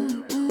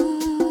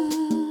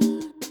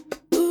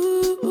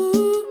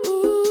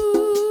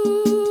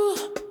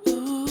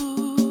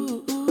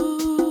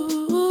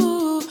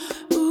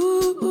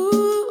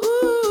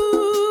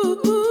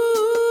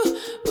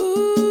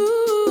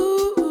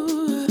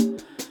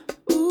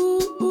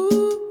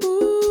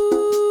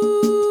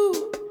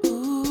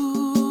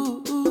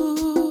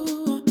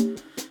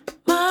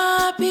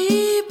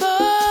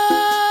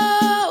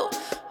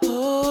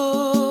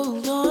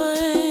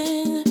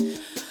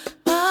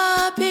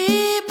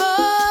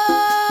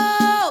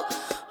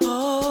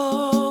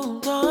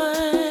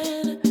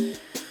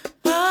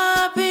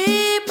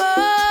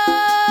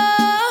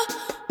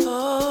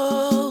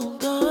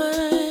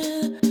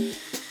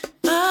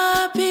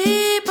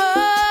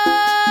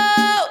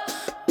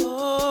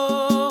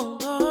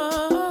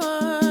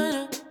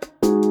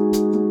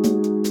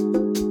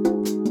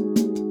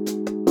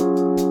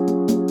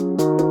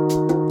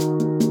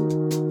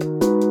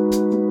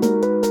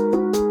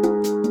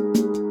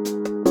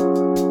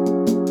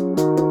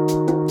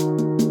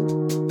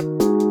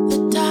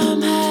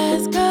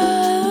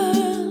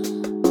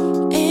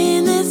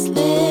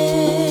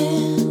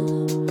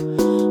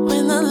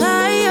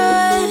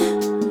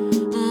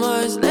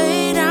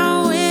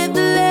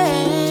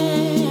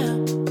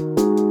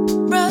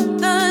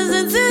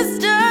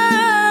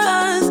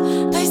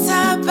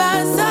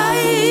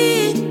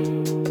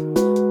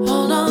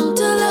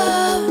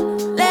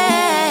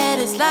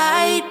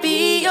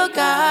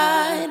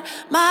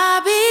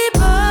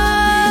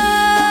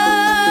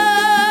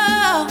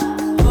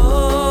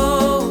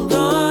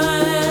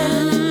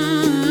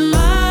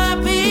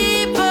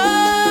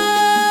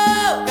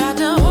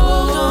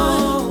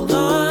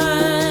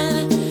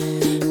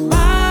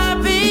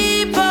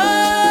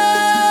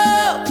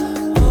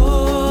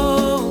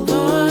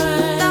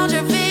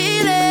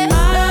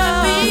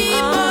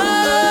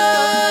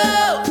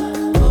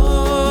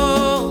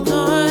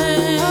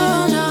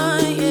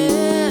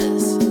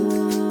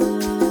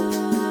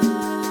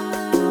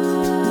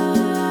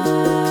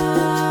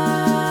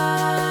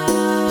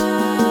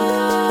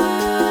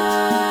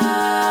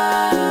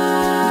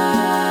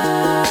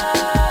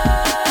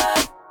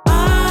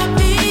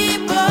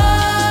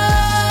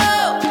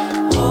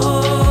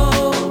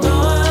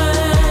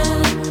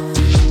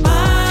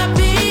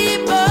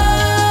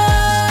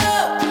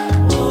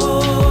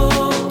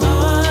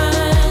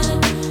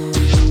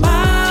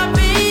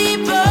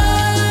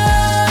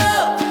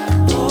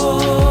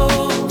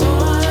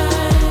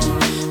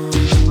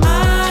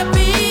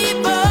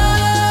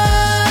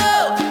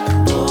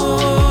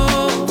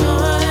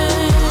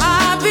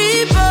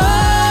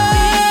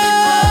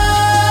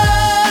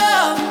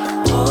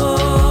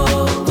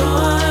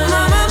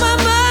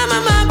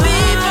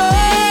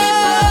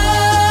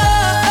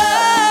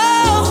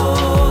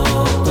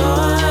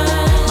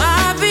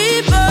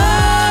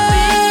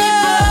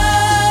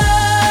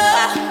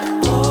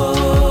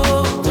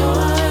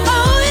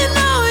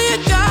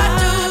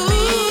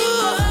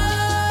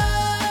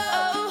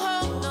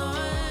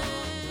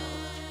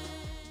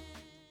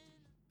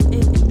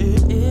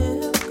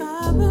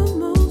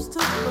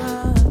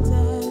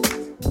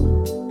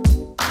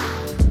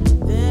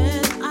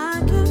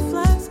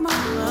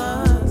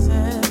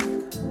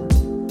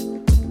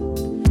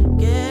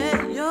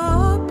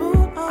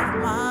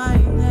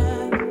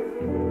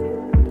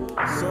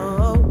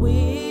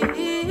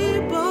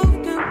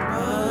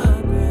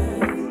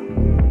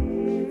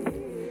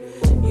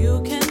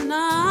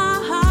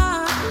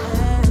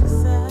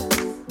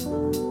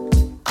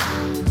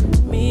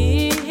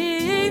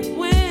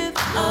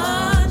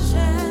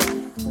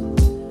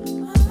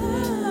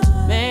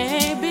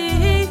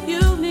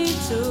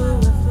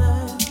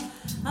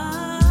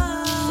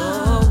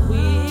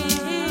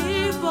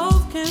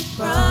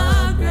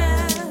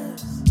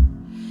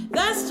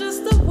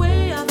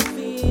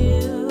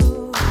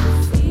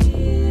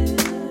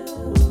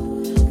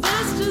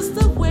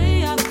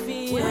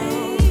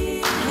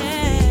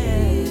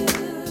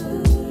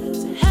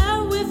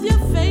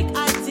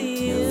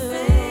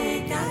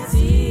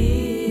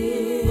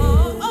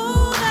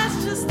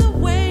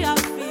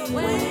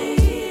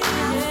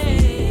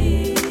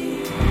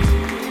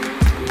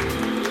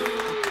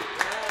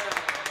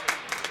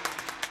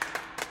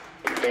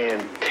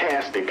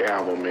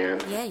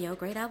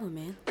 album,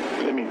 man.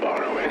 Let me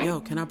borrow it. Yo,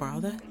 can I borrow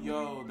that?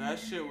 Yo, that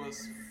shit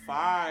was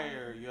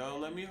fire. Yo,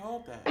 let me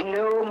hold that.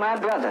 No, my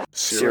brother.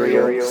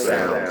 Serial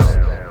Sounds.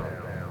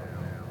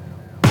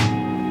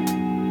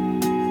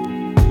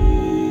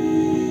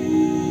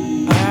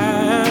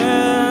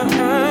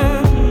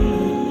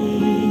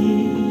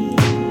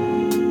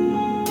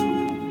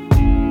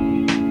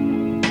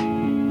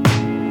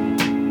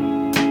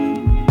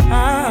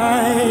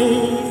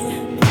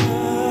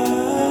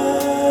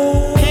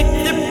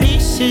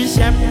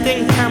 Up,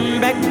 then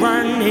come back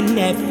running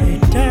every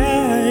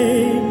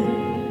time.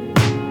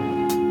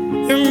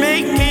 You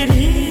make it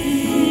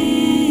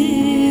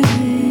easy,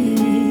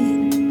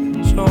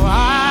 so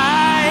last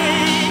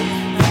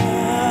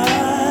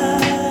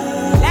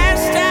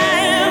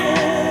time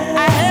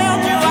I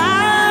held you,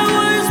 I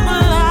was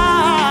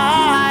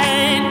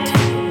blind.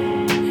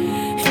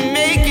 You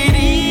make it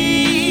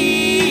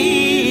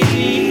easy,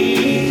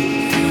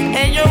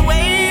 and your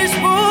ways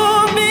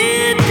pull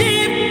me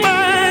deep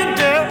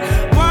under.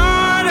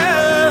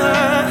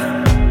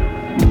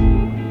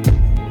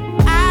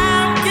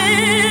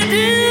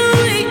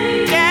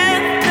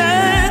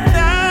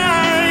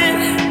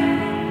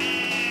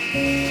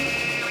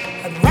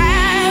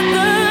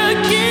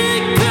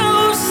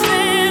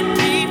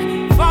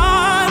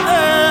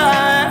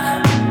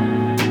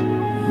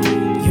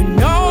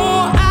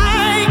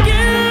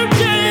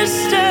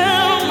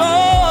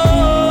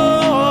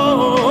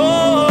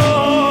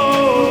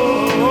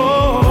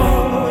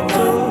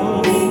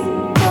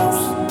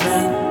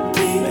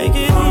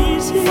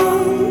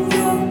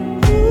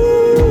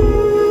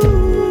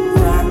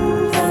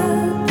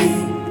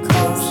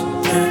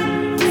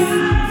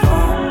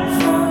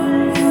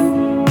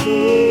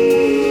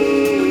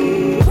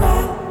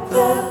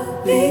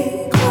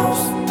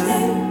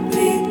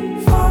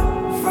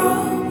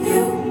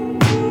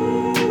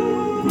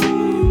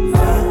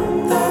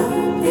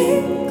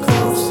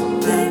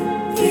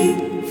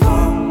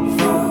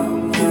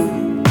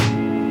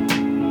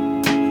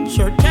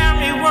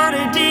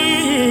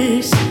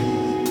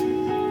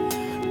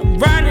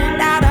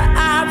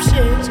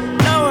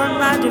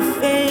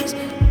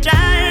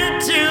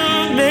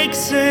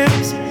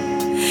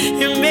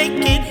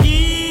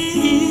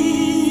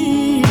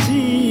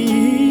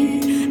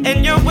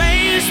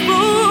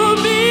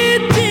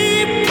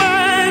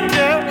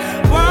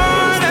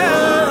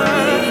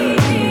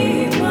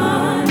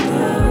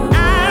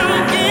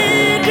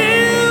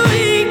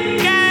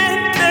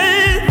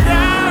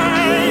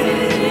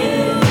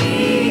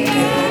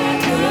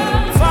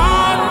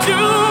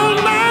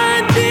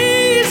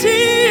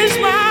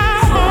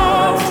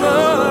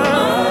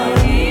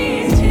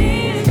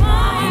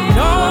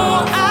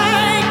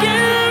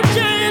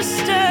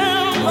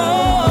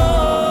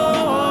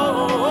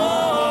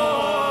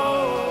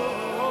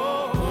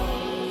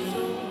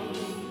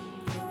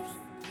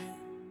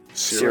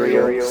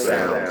 Serial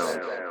Sounds.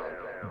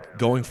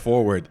 Going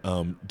forward,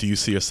 do you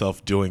see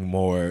yourself doing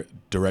more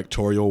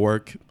directorial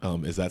work?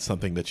 Is that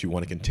something that you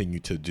want to continue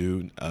to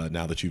do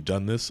now that you've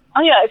done this?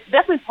 Oh, yeah, it's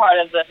definitely part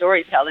of the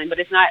storytelling, but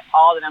it's not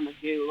all that I'm going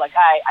to do. Like,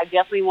 I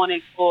definitely want to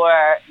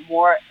explore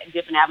more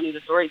different avenues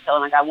of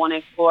storytelling. Like, I want to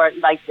explore,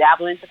 like,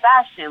 dabble into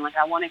fashion. Like,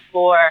 I want to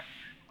explore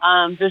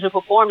visual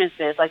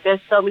performances. Like, there's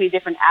so many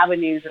different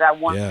avenues that I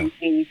want to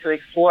continue to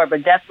explore,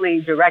 but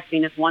definitely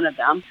directing is one of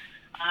them.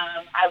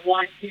 I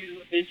want to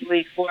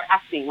eventually explore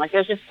acting. Like,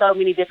 there's just so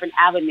many different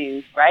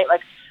avenues, right?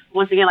 Like,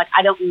 once again, like,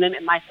 I don't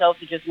limit myself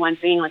to just one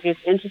thing. Like, it's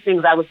interesting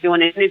because I was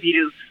doing an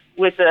interview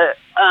with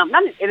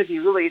not an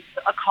interview, really, it's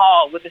a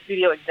call with the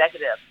studio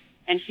executive.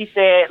 And she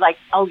said, like,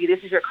 oh, this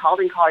is your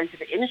calling card into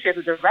the industry as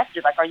a director.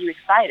 Like, are you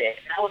excited?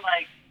 And I was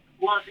like,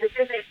 well, this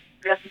isn't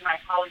just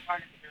my calling card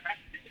as a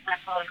director. This is my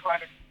calling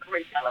card as a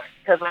storyteller.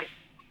 Because, like,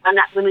 I'm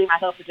not limiting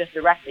myself to just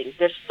directing.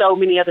 There's so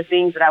many other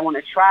things that I want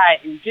to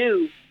try and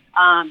do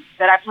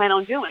that I plan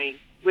on doing,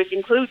 which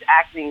includes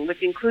acting,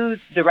 which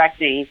includes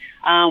directing,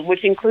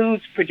 which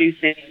includes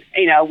producing,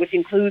 which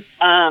includes,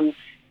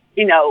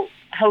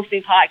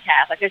 hosting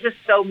podcasts. Like, there's just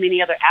so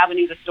many other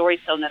avenues of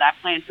storytelling that I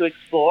plan to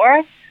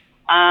explore.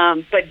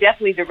 But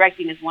definitely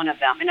directing is one of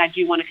them. And I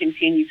do want to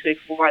continue to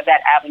explore that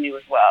avenue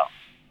as well.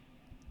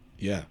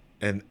 Yeah.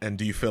 And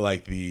do you feel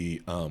like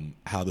the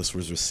how this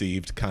was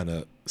received kind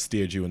of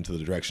steered you into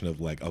the direction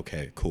of like,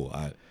 okay, cool,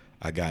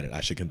 I got it.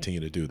 I should continue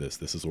to do this.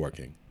 This is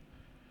working.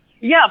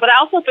 Yeah, but I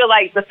also feel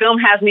like the film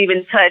hasn't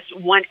even touched 1/8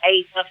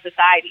 of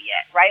society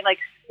yet, right? Like,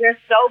 there's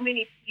so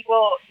many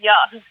people,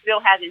 who still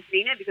hasn't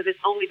seen it because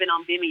it's only been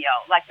on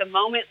Vimeo. Like, the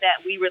moment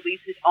that we release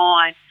it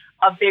on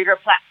a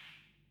bigger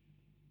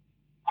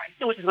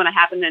platform, which is going to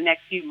happen in the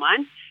next few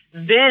months,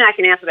 then I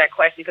can answer that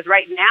question. Because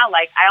right now,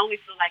 like, I only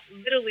feel like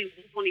literally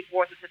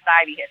 1/24 of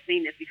society has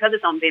seen this because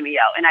it's on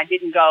Vimeo, and I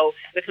didn't go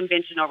the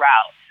conventional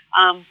route.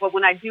 But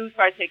when I do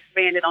start to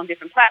expand it on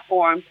different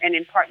platforms and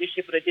in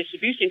partnership with a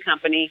distribution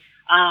company,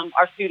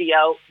 our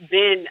studio,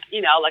 then,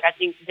 I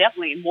think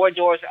definitely more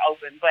doors are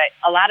open. But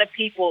a lot of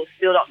people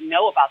still don't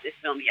know about this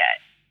film yet.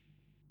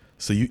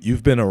 So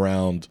you've been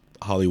around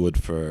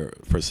Hollywood for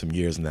some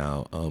years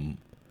now.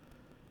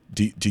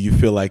 Do you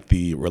feel like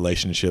the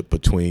relationship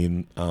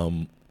between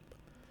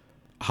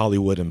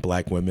Hollywood and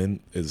black women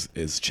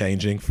is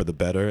changing for the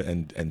better,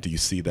 and do you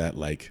see that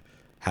like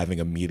having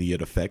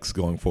immediate effects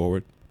going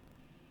forward?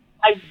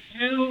 I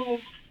do.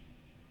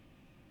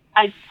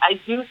 I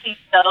do see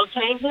subtle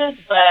changes,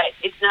 but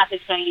it's not the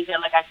change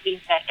that like I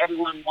think that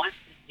everyone wants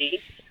to see.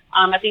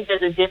 I think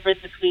there's a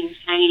difference between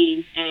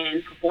change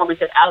and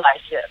performative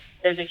allyship.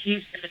 There's a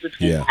huge difference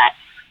between that.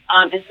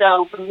 And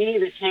so for me,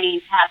 the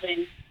change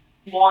happens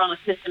more on a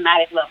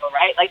systematic level,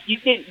 right? Like you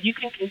can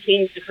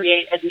continue to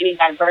create as many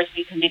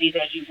diversity committees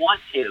as you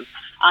want to.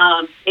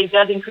 It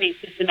doesn't create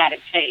systematic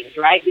change,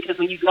 right? Because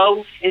when you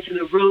go into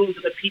the rooms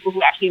of the people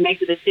who actually make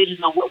the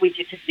decisions on what we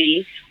get to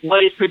see,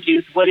 what is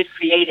produced, what is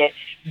created,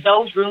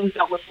 those rooms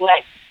don't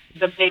reflect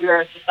the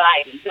bigger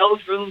society. Those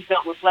rooms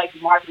don't reflect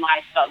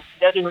marginalized folks.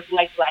 It doesn't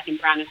reflect Black and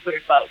brown and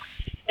queer folks.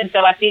 And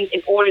so I think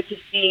in order to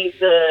see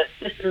the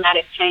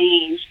systematic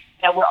change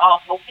that we're all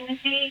hoping to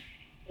see,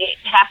 it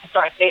has to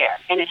start there,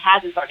 and it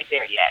hasn't started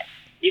there yet.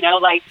 You know,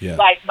 like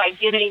by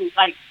giving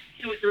like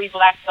 2 or 3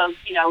 Black folks,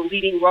 you know,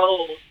 leading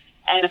roles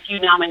and a few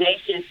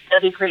nominations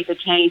doesn't create the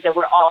change that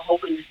we're all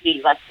hoping to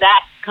see. Like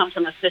that comes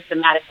from a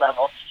systematic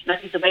level. And I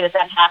think the way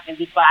that happens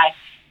is by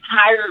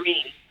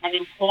hiring and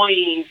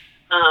employing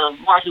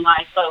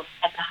marginalized folks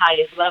at the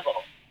highest level,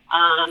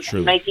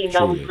 making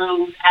those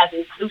rooms as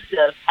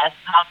inclusive as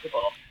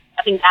possible.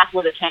 I think that's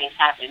where the change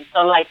happens.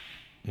 So like,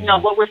 you know,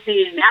 what we're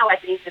seeing now, I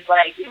think, is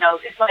like, you know,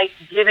 it's like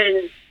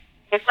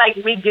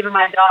me giving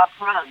my dog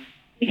crumbs.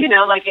 You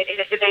know, like it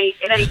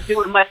ain't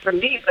doing much for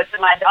me, but to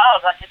my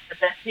dog, like it's the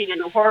best thing in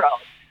the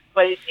world.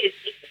 But it's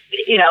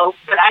you know,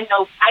 but I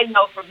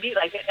know for me,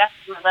 like that's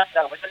my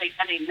leftovers. That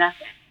ain't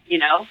nothing. You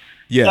know.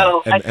 Yeah,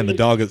 so and the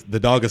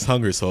dog is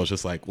hungry, so it's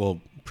just like,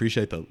 well,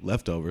 appreciate the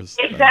leftovers.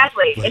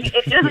 Exactly, and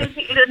it doesn't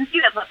see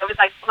that leftovers. It's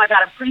like, oh my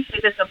God,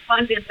 appreciate this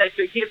abundance that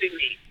you're giving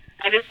me.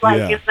 And it's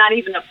like, it's not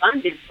even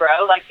abundance,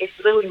 bro. Like, it's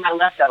literally my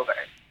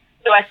leftovers.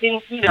 So I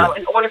think, you know,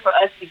 in order for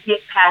us to get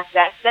past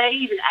that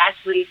stage and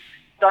actually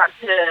start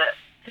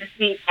to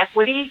see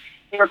equity,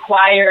 it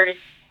requires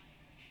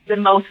the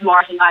most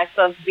marginalized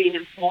folks being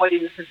employed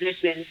in the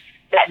positions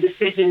that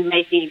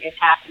decision-making is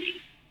happening.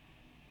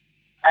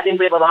 I think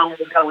we have a long way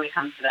to go when it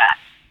comes to that.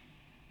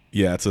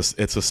 Yeah, it's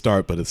a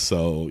start, but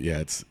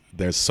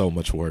there's so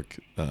much work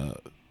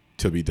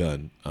to be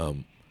done.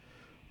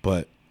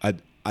 But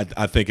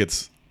I think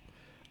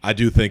I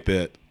do think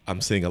that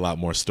I'm seeing a lot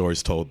more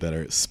stories told that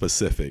are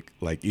specific.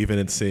 Like even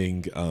in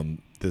seeing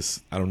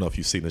this, I don't know if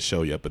you've seen the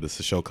show yet, but it's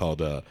a show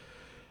called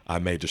I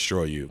May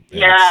Destroy You.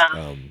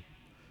 And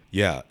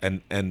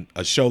and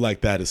a show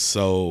like that is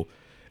so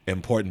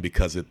important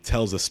because it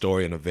tells a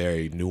story in a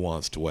very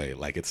nuanced way.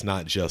 Like it's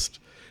not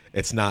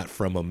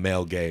from a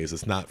male gaze.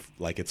 It's not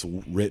like it's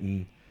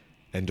written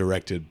and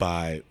directed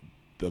by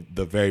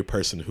the very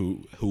person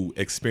who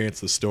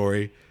experienced the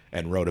story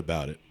and wrote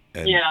about it.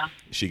 And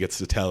she gets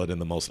to tell it in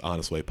the most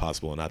honest way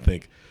possible. And I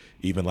think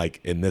even like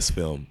in this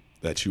film,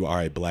 that you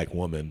are a Black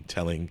woman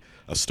telling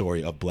a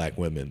story of Black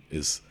women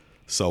is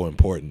so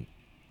important,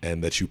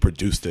 and that you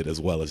produced it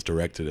as well as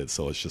directed it.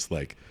 So it's just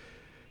like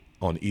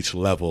on each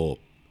level,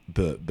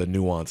 the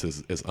nuance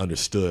is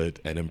understood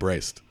and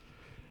embraced.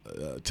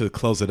 To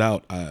close it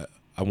out, I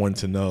wanted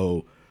to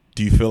know,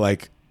 do you feel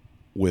like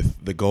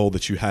with the goal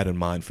that you had in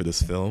mind for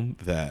this film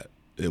that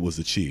it was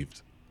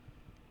achieved?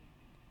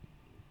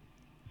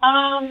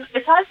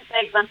 It's hard to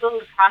say because I'm still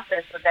in the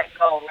process of that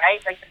goal,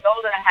 right? Like the goal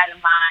that I had in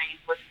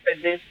mind was for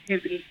this to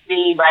be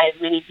seen by as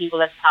many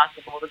people as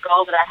possible. The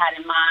goal that I had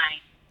in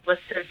mind was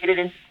to get it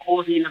into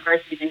schools and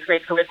universities and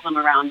create curriculum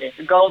around it.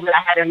 The goal that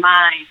I had in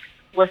mind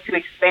was to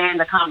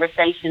expand the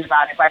conversation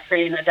about it by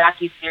creating a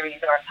docuseries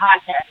or a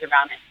podcast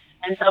around it.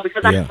 And so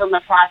because I'm still in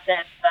the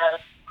process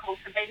of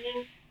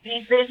cultivating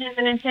these visions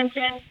and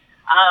intentions,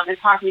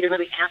 it's hard for me to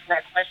really answer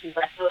that question,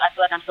 but I feel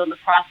like I'm still in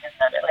the process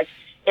of it. Like,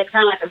 it's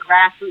kind of like a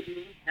grassroots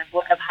movement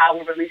of how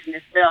we're releasing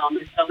this film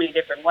in so many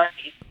different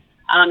ways.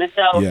 And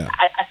so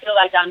I feel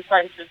like I'm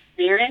starting to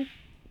experience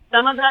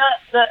some of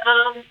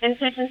the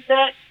intention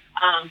set,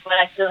 but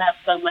I still have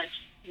so much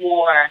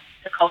more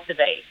to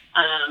cultivate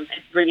and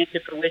bring into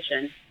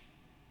fruition.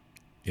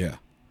 Yeah.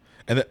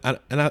 And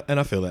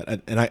I feel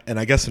that. And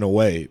I guess in a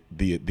way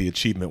the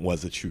achievement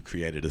was that you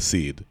created a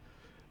seed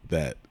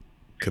that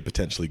could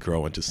potentially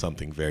grow into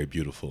something very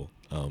beautiful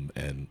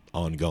and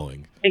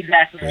ongoing.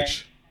 Exactly.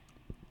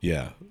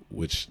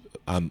 Which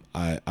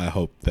I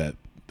hope that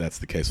that's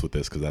the case with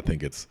this, because I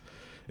think it's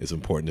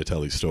important to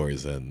tell these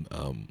stories, and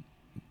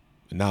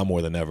now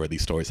more than ever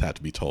these stories have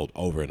to be told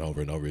over and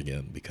over and over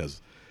again,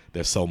 because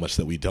there's so much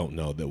that we don't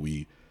know that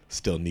we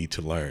still need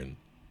to learn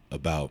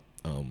about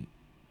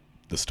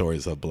the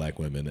stories of Black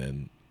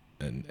women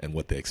and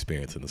what they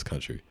experience in this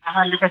country.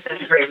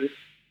 100% agree.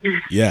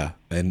 Yeah,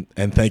 and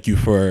thank you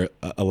for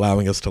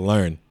allowing us to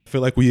learn. I feel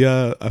like we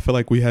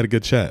had a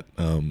good chat.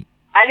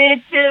 I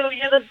did too.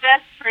 You're the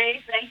best,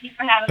 Free. Thank you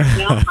for having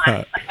me on.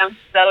 Like, I'm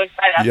so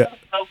excited. I feel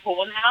so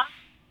cool now.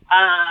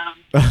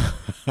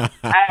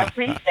 I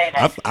appreciate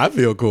it. I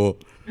feel cool.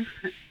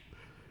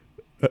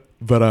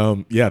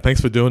 But yeah, thanks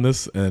for doing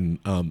this, and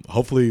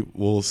hopefully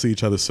we'll see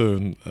each other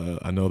soon.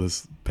 I know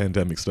this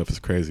pandemic stuff is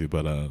crazy,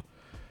 but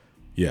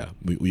yeah,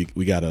 we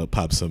gotta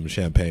pop some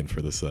champagne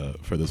for this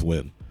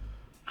win.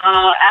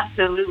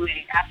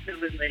 Absolutely.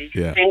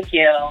 Yeah. Thank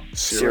you.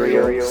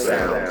 Serial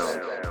Sounds.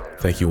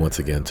 Thank you once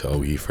again to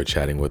Oge for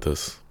chatting with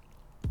us,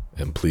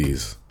 and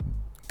please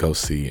go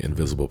see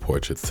Invisible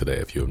Portraits today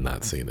if you have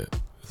not seen it.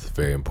 It's a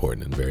very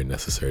important and very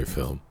necessary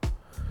film.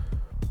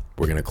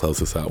 We're going to close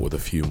this out with a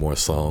few more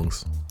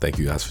songs. Thank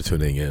you guys for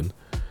tuning in,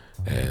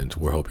 and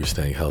we hope you're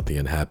staying healthy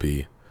and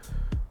happy.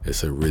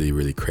 It's a really,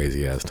 really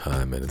crazy ass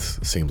time, and it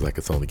seems like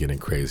it's only getting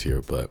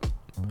crazier, but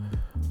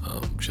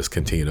just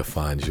continue to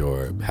find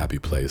your happy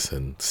place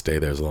and stay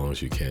there as long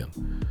as you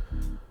can.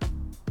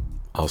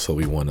 Also,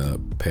 we want to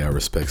pay our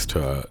respects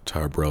to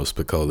our bro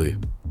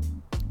Spicoli.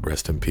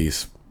 Rest in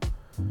peace.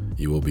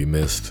 You will be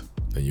missed,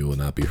 and you will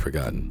not be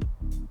forgotten.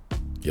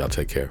 Y'all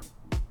take care.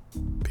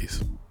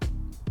 Peace.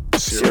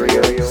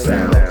 Serial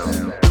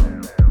Sounds.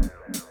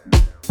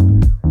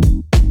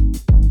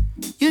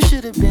 You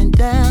should have been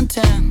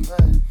downtown.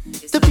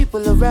 The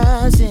people are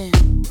rising.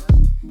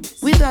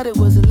 We thought it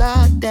was a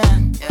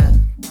lockdown.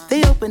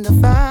 They opened the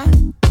fire.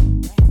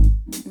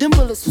 Them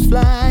bullets was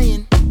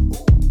flying.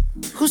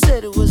 Who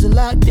said it was a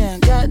lockdown?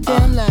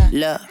 Goddamn lie.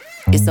 Look,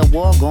 it's a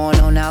war going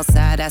on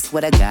outside, I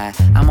swear to God.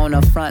 I'm on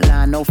the front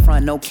line, no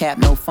front, no cap,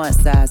 no font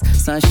size.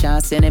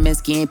 Sunshine, cinnamon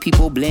skin,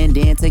 people blend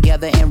in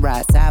together and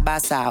ride side by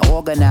side.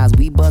 Organized,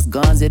 we bust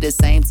guns at the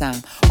same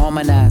time.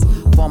 Harmonize,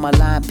 form a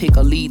line, pick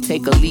a lead,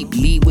 take a leap,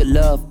 lead with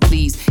love,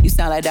 please. You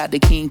sound like Dr.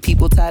 King,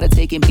 people tired of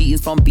taking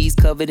beatings from beasts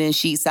covered in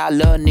sheets. I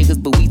love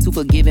niggas, but we too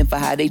forgiving for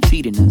how they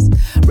treating us.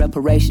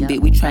 Reparation,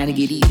 bitch, we trying to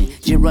get even.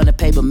 Just run a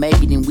paper,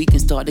 maybe then we can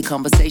start the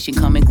conversation.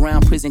 Common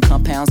ground, prison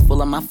compounds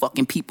full of my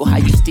fucking people. How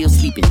you still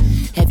sleeping?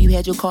 Have you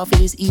had your coffee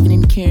this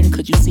evening, Karen?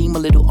 Cause you seem a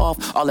little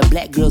off. All the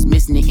black girls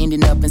missing and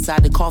ending up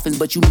inside the coffins.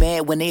 But you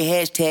mad when they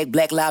hashtag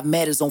Black Lives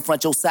Matters on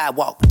front your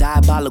sidewalk.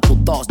 Diabolical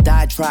thoughts,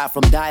 diatribe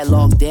from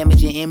dialogues,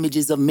 damaging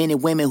images of men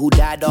and women who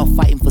died off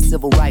fighting for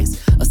civil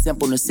rights. A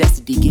simple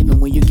necessity given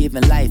when you're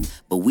giving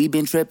life. But we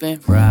been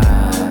tripping, right?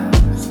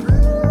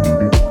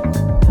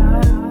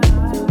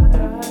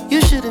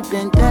 You should have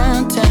been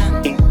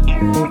downtown.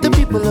 The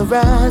people are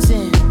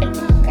rising.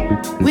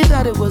 We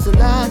thought it was a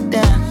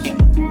lockdown.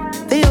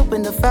 They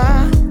opened the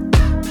fire.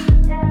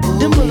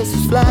 Them bullets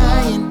was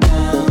flying.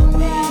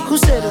 Who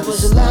said it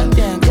was a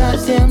lockdown?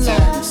 Goddamn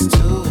lies.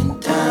 In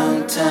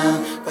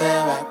downtown,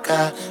 where I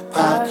got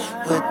popped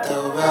with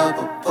the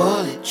rubber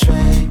bullet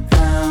tray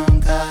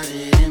round. Got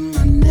it in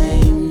my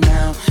name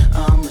now.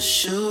 I'ma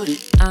shoot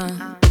it.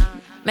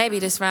 Maybe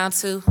this round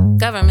two.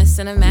 Government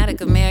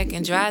cinematic,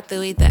 American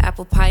drive-through. Eat the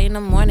apple pie in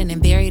the morning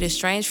and bury the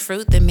strange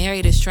fruit. Then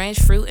marry the strange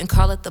fruit and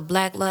call it the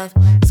black love.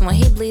 So when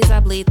he bleeds, I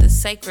bleed the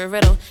sacred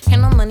riddle.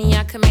 Ain't no money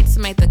I can make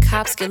the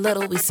cops get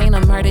little. We seen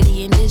him murder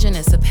the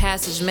indigenous, a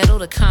passage middle.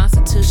 The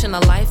Constitution,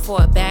 a life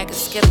for a bag of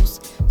Skittles.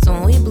 So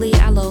when we bleed,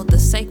 I load the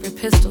sacred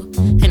pistol.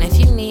 And if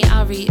you need,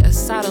 I'll read a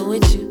Sada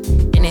with you.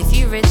 And if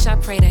you rich, I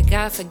pray that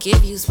God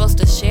forgive you. Supposed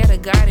to share the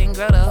garden,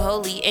 grow the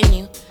holy in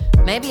you.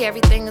 Maybe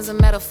everything is a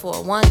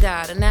metaphor, one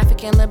God. An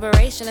African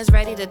liberation is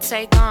ready to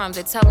take arms.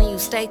 They're telling you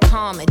stay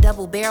calm. They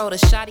double-barrel the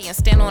shotty and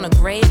stand on a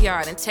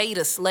graveyard and tell you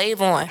to slave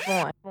on.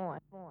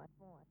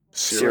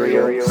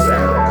 Serial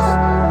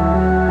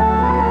Sounds.